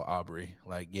unfollow Aubrey.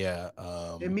 Like, yeah,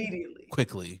 immediately,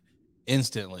 quickly,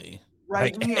 instantly,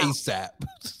 right, like ASAP.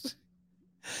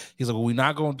 He's like, well, you're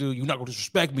not gonna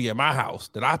disrespect me at my house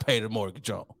that I pay the mortgage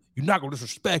on. You're not gonna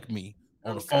disrespect me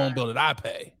on the phone bill that I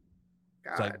pay.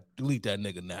 It's like, delete that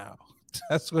nigga now.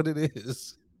 That's what it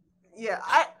is. Yeah,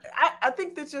 I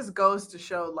think this just goes to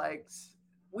show, like,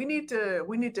 we need to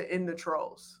end the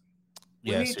trolls.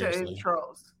 We need to end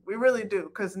trolls. We really do,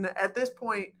 because at this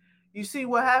point, you see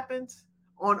what happens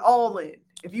on all in.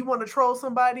 If you want to troll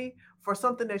somebody for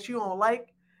something that you don't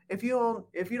like, if you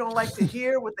don't like to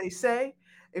hear what they say,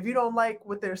 if you don't like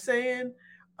what they're saying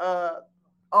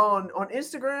on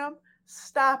Instagram,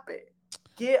 stop it.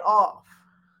 Get off.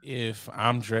 If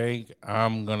I'm Drake,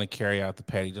 I'm gonna carry out the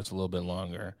petty just a little bit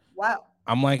longer. Wow.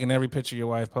 I'm liking every picture your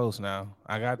wife posts now.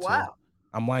 I got to. Wow.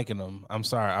 I'm liking them. I'm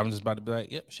sorry. I'm just about to be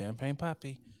like, yep, Champagne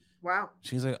Poppy. Wow.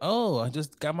 She's like, oh, I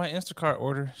just got my Instacart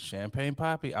order. Champagne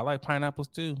Poppy. I like pineapples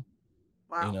too.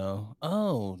 Wow.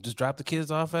 Oh, just drop the kids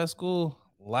off at school.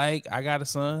 Like, I got a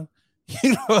son.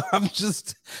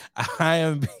 I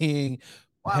am being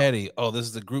petty. Oh, this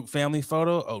is a group family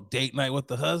photo. Oh, date night with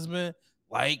the husband.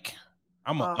 Like,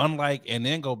 I'm gonna unlike and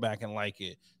then go back and like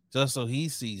it just so he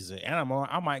sees it. And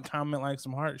I might comment like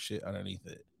some heart shit underneath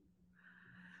it.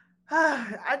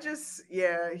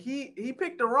 He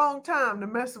picked the wrong time to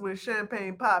mess with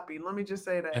Champagne Poppy. Let me just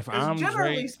say that. Because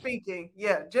generally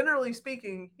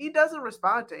speaking, he doesn't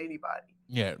respond to anybody.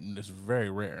 Yeah, it's very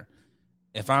rare.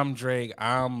 If I'm Drake,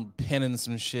 I'm pinning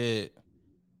some shit.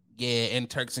 Yeah, in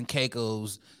Turks and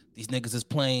Caicos, these niggas is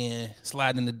playing,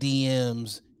 sliding in the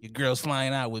DMs. Your girl's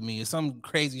flying out with me. It's some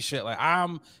crazy shit. Like,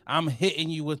 I'm hitting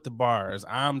you with the bars.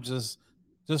 I'm just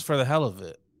for the hell of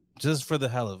it. Just for the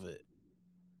hell of it.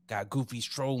 Got goofies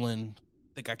trolling.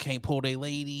 Think I can't pull they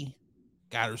lady.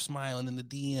 Got her smiling in the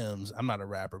DMs. I'm not a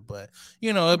rapper, but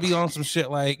it'd be on some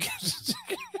shit like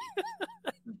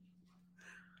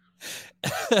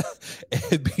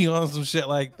and be on some shit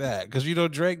like that. Because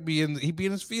Drake he be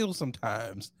in his feels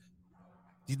sometimes.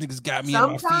 You think it's got me in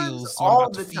my feels, so I'm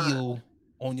about to feel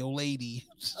on your lady.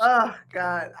 Oh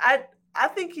God, I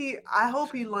think I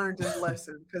hope he learned his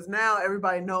lesson because now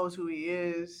everybody knows who he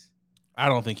is. I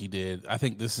don't think he did. I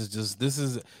think this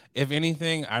is, if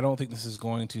anything, I don't think this is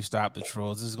going to stop the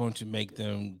trolls. This is going to make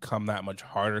them come that much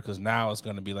harder because now it's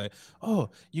going to be like, oh,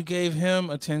 you gave him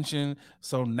attention,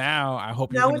 so now I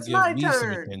hope you're going to give me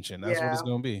some attention. That's what it's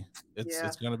going to be.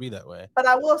 It's going to be that way. But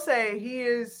I will say he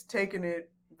is taking it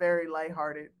very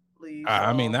lightheartedly. So.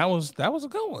 I mean, that was a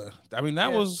good one. I mean,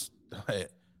 that was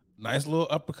nice little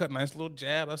uppercut, nice little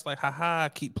jab. That's like, haha,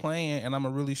 keep playing, and I'm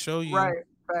gonna really show you. Right.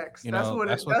 Facts. That's what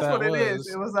it is.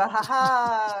 It was a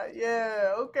haha.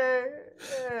 Yeah. Okay.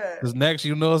 Yeah. Because next,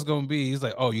 it's gonna be. He's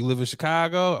like, "Oh, you live in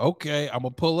Chicago? Okay, I'm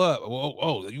gonna pull up.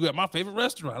 Oh, you at my favorite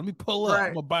restaurant? Let me pull up.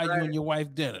 I'm gonna buy you and your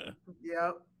wife dinner."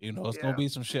 Yep. It's gonna be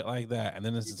some shit like that, and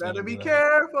then it's just better be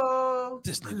careful.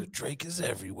 This nigga Drake is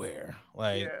everywhere.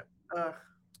 Like, yeah.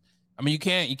 I mean, you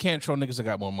can't troll niggas that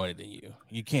got more money than you.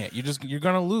 You can't. You're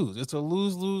gonna lose. It's a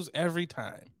lose every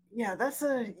time. Yeah,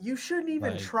 you shouldn't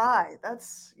even try.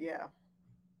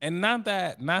 And not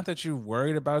that you're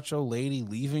worried about your lady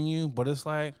leaving you, but it's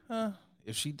like,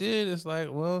 if she did, it's like,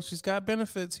 well, she's got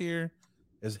benefits here.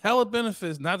 There's hella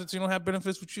benefits. Not that you don't have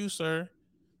benefits with you, sir.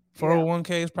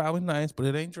 401k is probably nice, but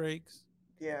it ain't Drake's.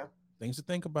 Yeah. Things to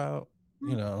think about.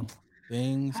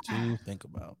 Things to think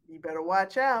about. You better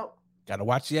watch out. Gotta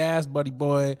watch your ass, buddy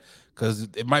boy, because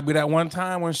it might be that one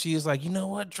time when she's like, you know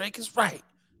what, Drake is right.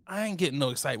 I ain't getting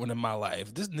no excitement in my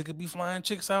life. This nigga be flying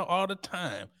chicks out all the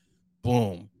time.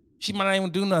 Boom. She might not even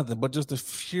do nothing, but just the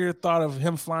sheer thought of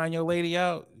him flying your lady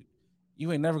out,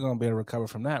 you ain't never gonna be able to recover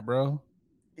from that, bro.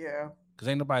 Yeah. Because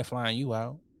ain't nobody flying you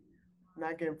out.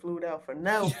 Not getting flued out for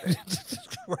nothing.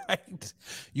 Right.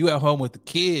 You at home with the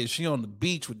kids. She on the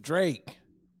beach with Drake.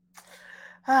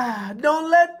 Don't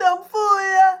let them fool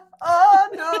you. Oh,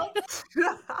 no.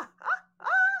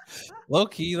 Low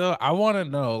key though, I want to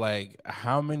know like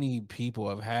how many people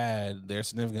have had their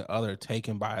significant other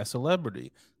taken by a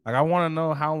celebrity. Like I want to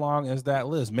know how long is that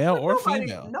list, male or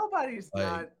female.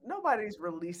 Nobody's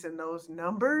releasing those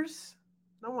numbers.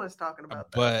 No one's talking about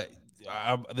that.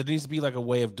 But there needs to be like a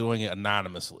way of doing it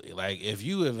anonymously. Like if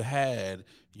you have had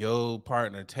your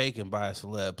partner taken by a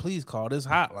celeb, please call this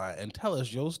hotline and tell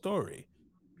us your story.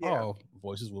 Yeah. All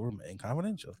voices will remain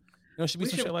confidential. Should be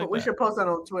some shit like that. We should post that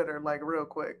on Twitter, like real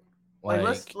quick. Like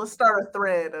let's start a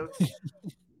thread of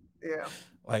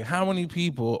Like how many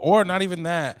people, or not even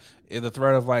that, the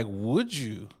thread of like, would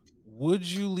you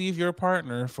leave your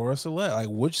partner for a celeb? Like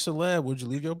which celeb would you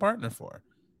leave your partner for?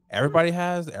 Everybody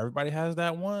has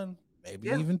that one, maybe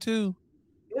even two.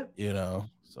 Yeah.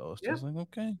 So it's just like,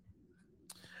 okay.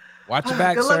 Watch your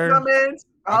back, good sir. Good luck, my man.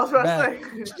 I was about to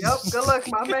say, yep, good luck,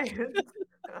 my man.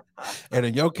 And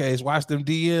in your case, watch them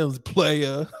DMs,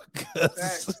 player.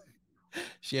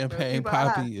 Champagne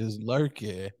Poppy is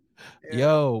lurking. Yeah.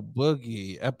 Yo,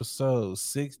 Boogie, episode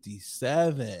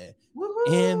 67.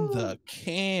 Woo-hoo. In the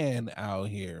can out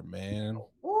here, man.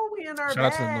 Ooh, we in our Shout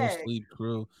out to the No Sleep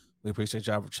crew. We appreciate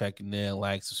y'all for checking in,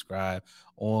 like, subscribe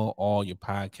on all your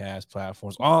podcast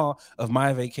platforms. All of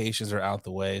my vacations are out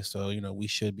the way, so we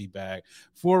should be back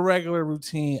for regular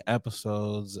routine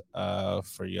episodes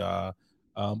for y'all.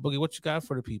 Boogie, what you got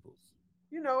for the people?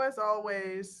 As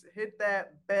always, hit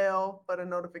that bell for the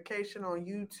notification on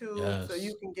YouTube so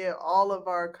you can get all of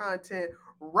our content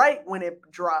right when it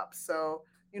drops. So,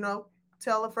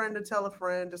 tell a friend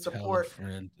to support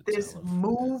this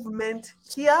movement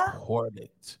here. Support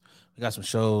it. We got some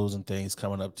shows and things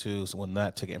coming up too. So when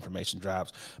that ticket information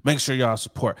drops, make sure y'all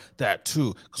support that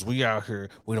too. Because we out here,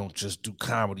 we don't just do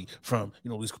comedy from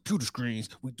these computer screens.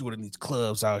 We do it in these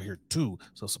clubs out here too.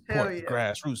 So support the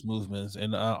grassroots movements,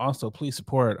 and also please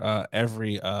support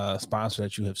every sponsor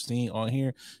that you have seen on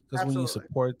here. Because when you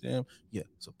support them,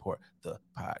 support the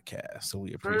podcast. So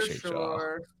we appreciate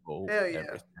y'all. Hell yeah.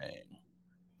 Everything.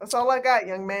 That's all I got,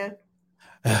 young man.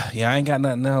 Yeah, I ain't got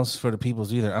nothing else for the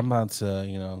peoples either. I'm about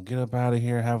to, get up out of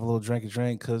here, have a little drink,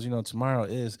 because, tomorrow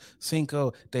is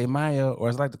Cinco de Mayo, or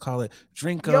as I like to call it,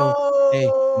 Drinko de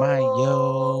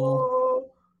Mayo,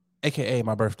 a.k.a.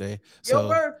 my birthday. Your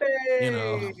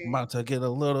birthday. I'm about to get a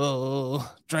little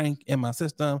drink in my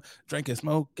system, drink and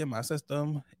smoke in my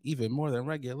system, even more than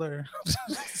regular.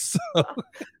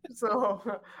 So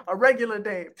a regular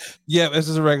day. Yeah, this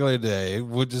is a regular day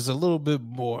with just a little bit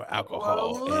more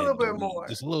alcohol. Well, a little bit more.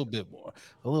 Just a little bit more.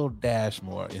 A little dash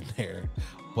more in there.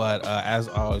 But as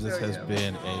always, this has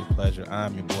been a pleasure.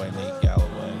 I'm your boy, Nate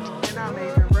Galloway. And I'm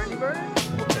Adrian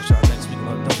Brandyburg. We'll catch y'all next week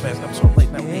on the best episode of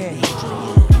Late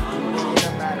Night.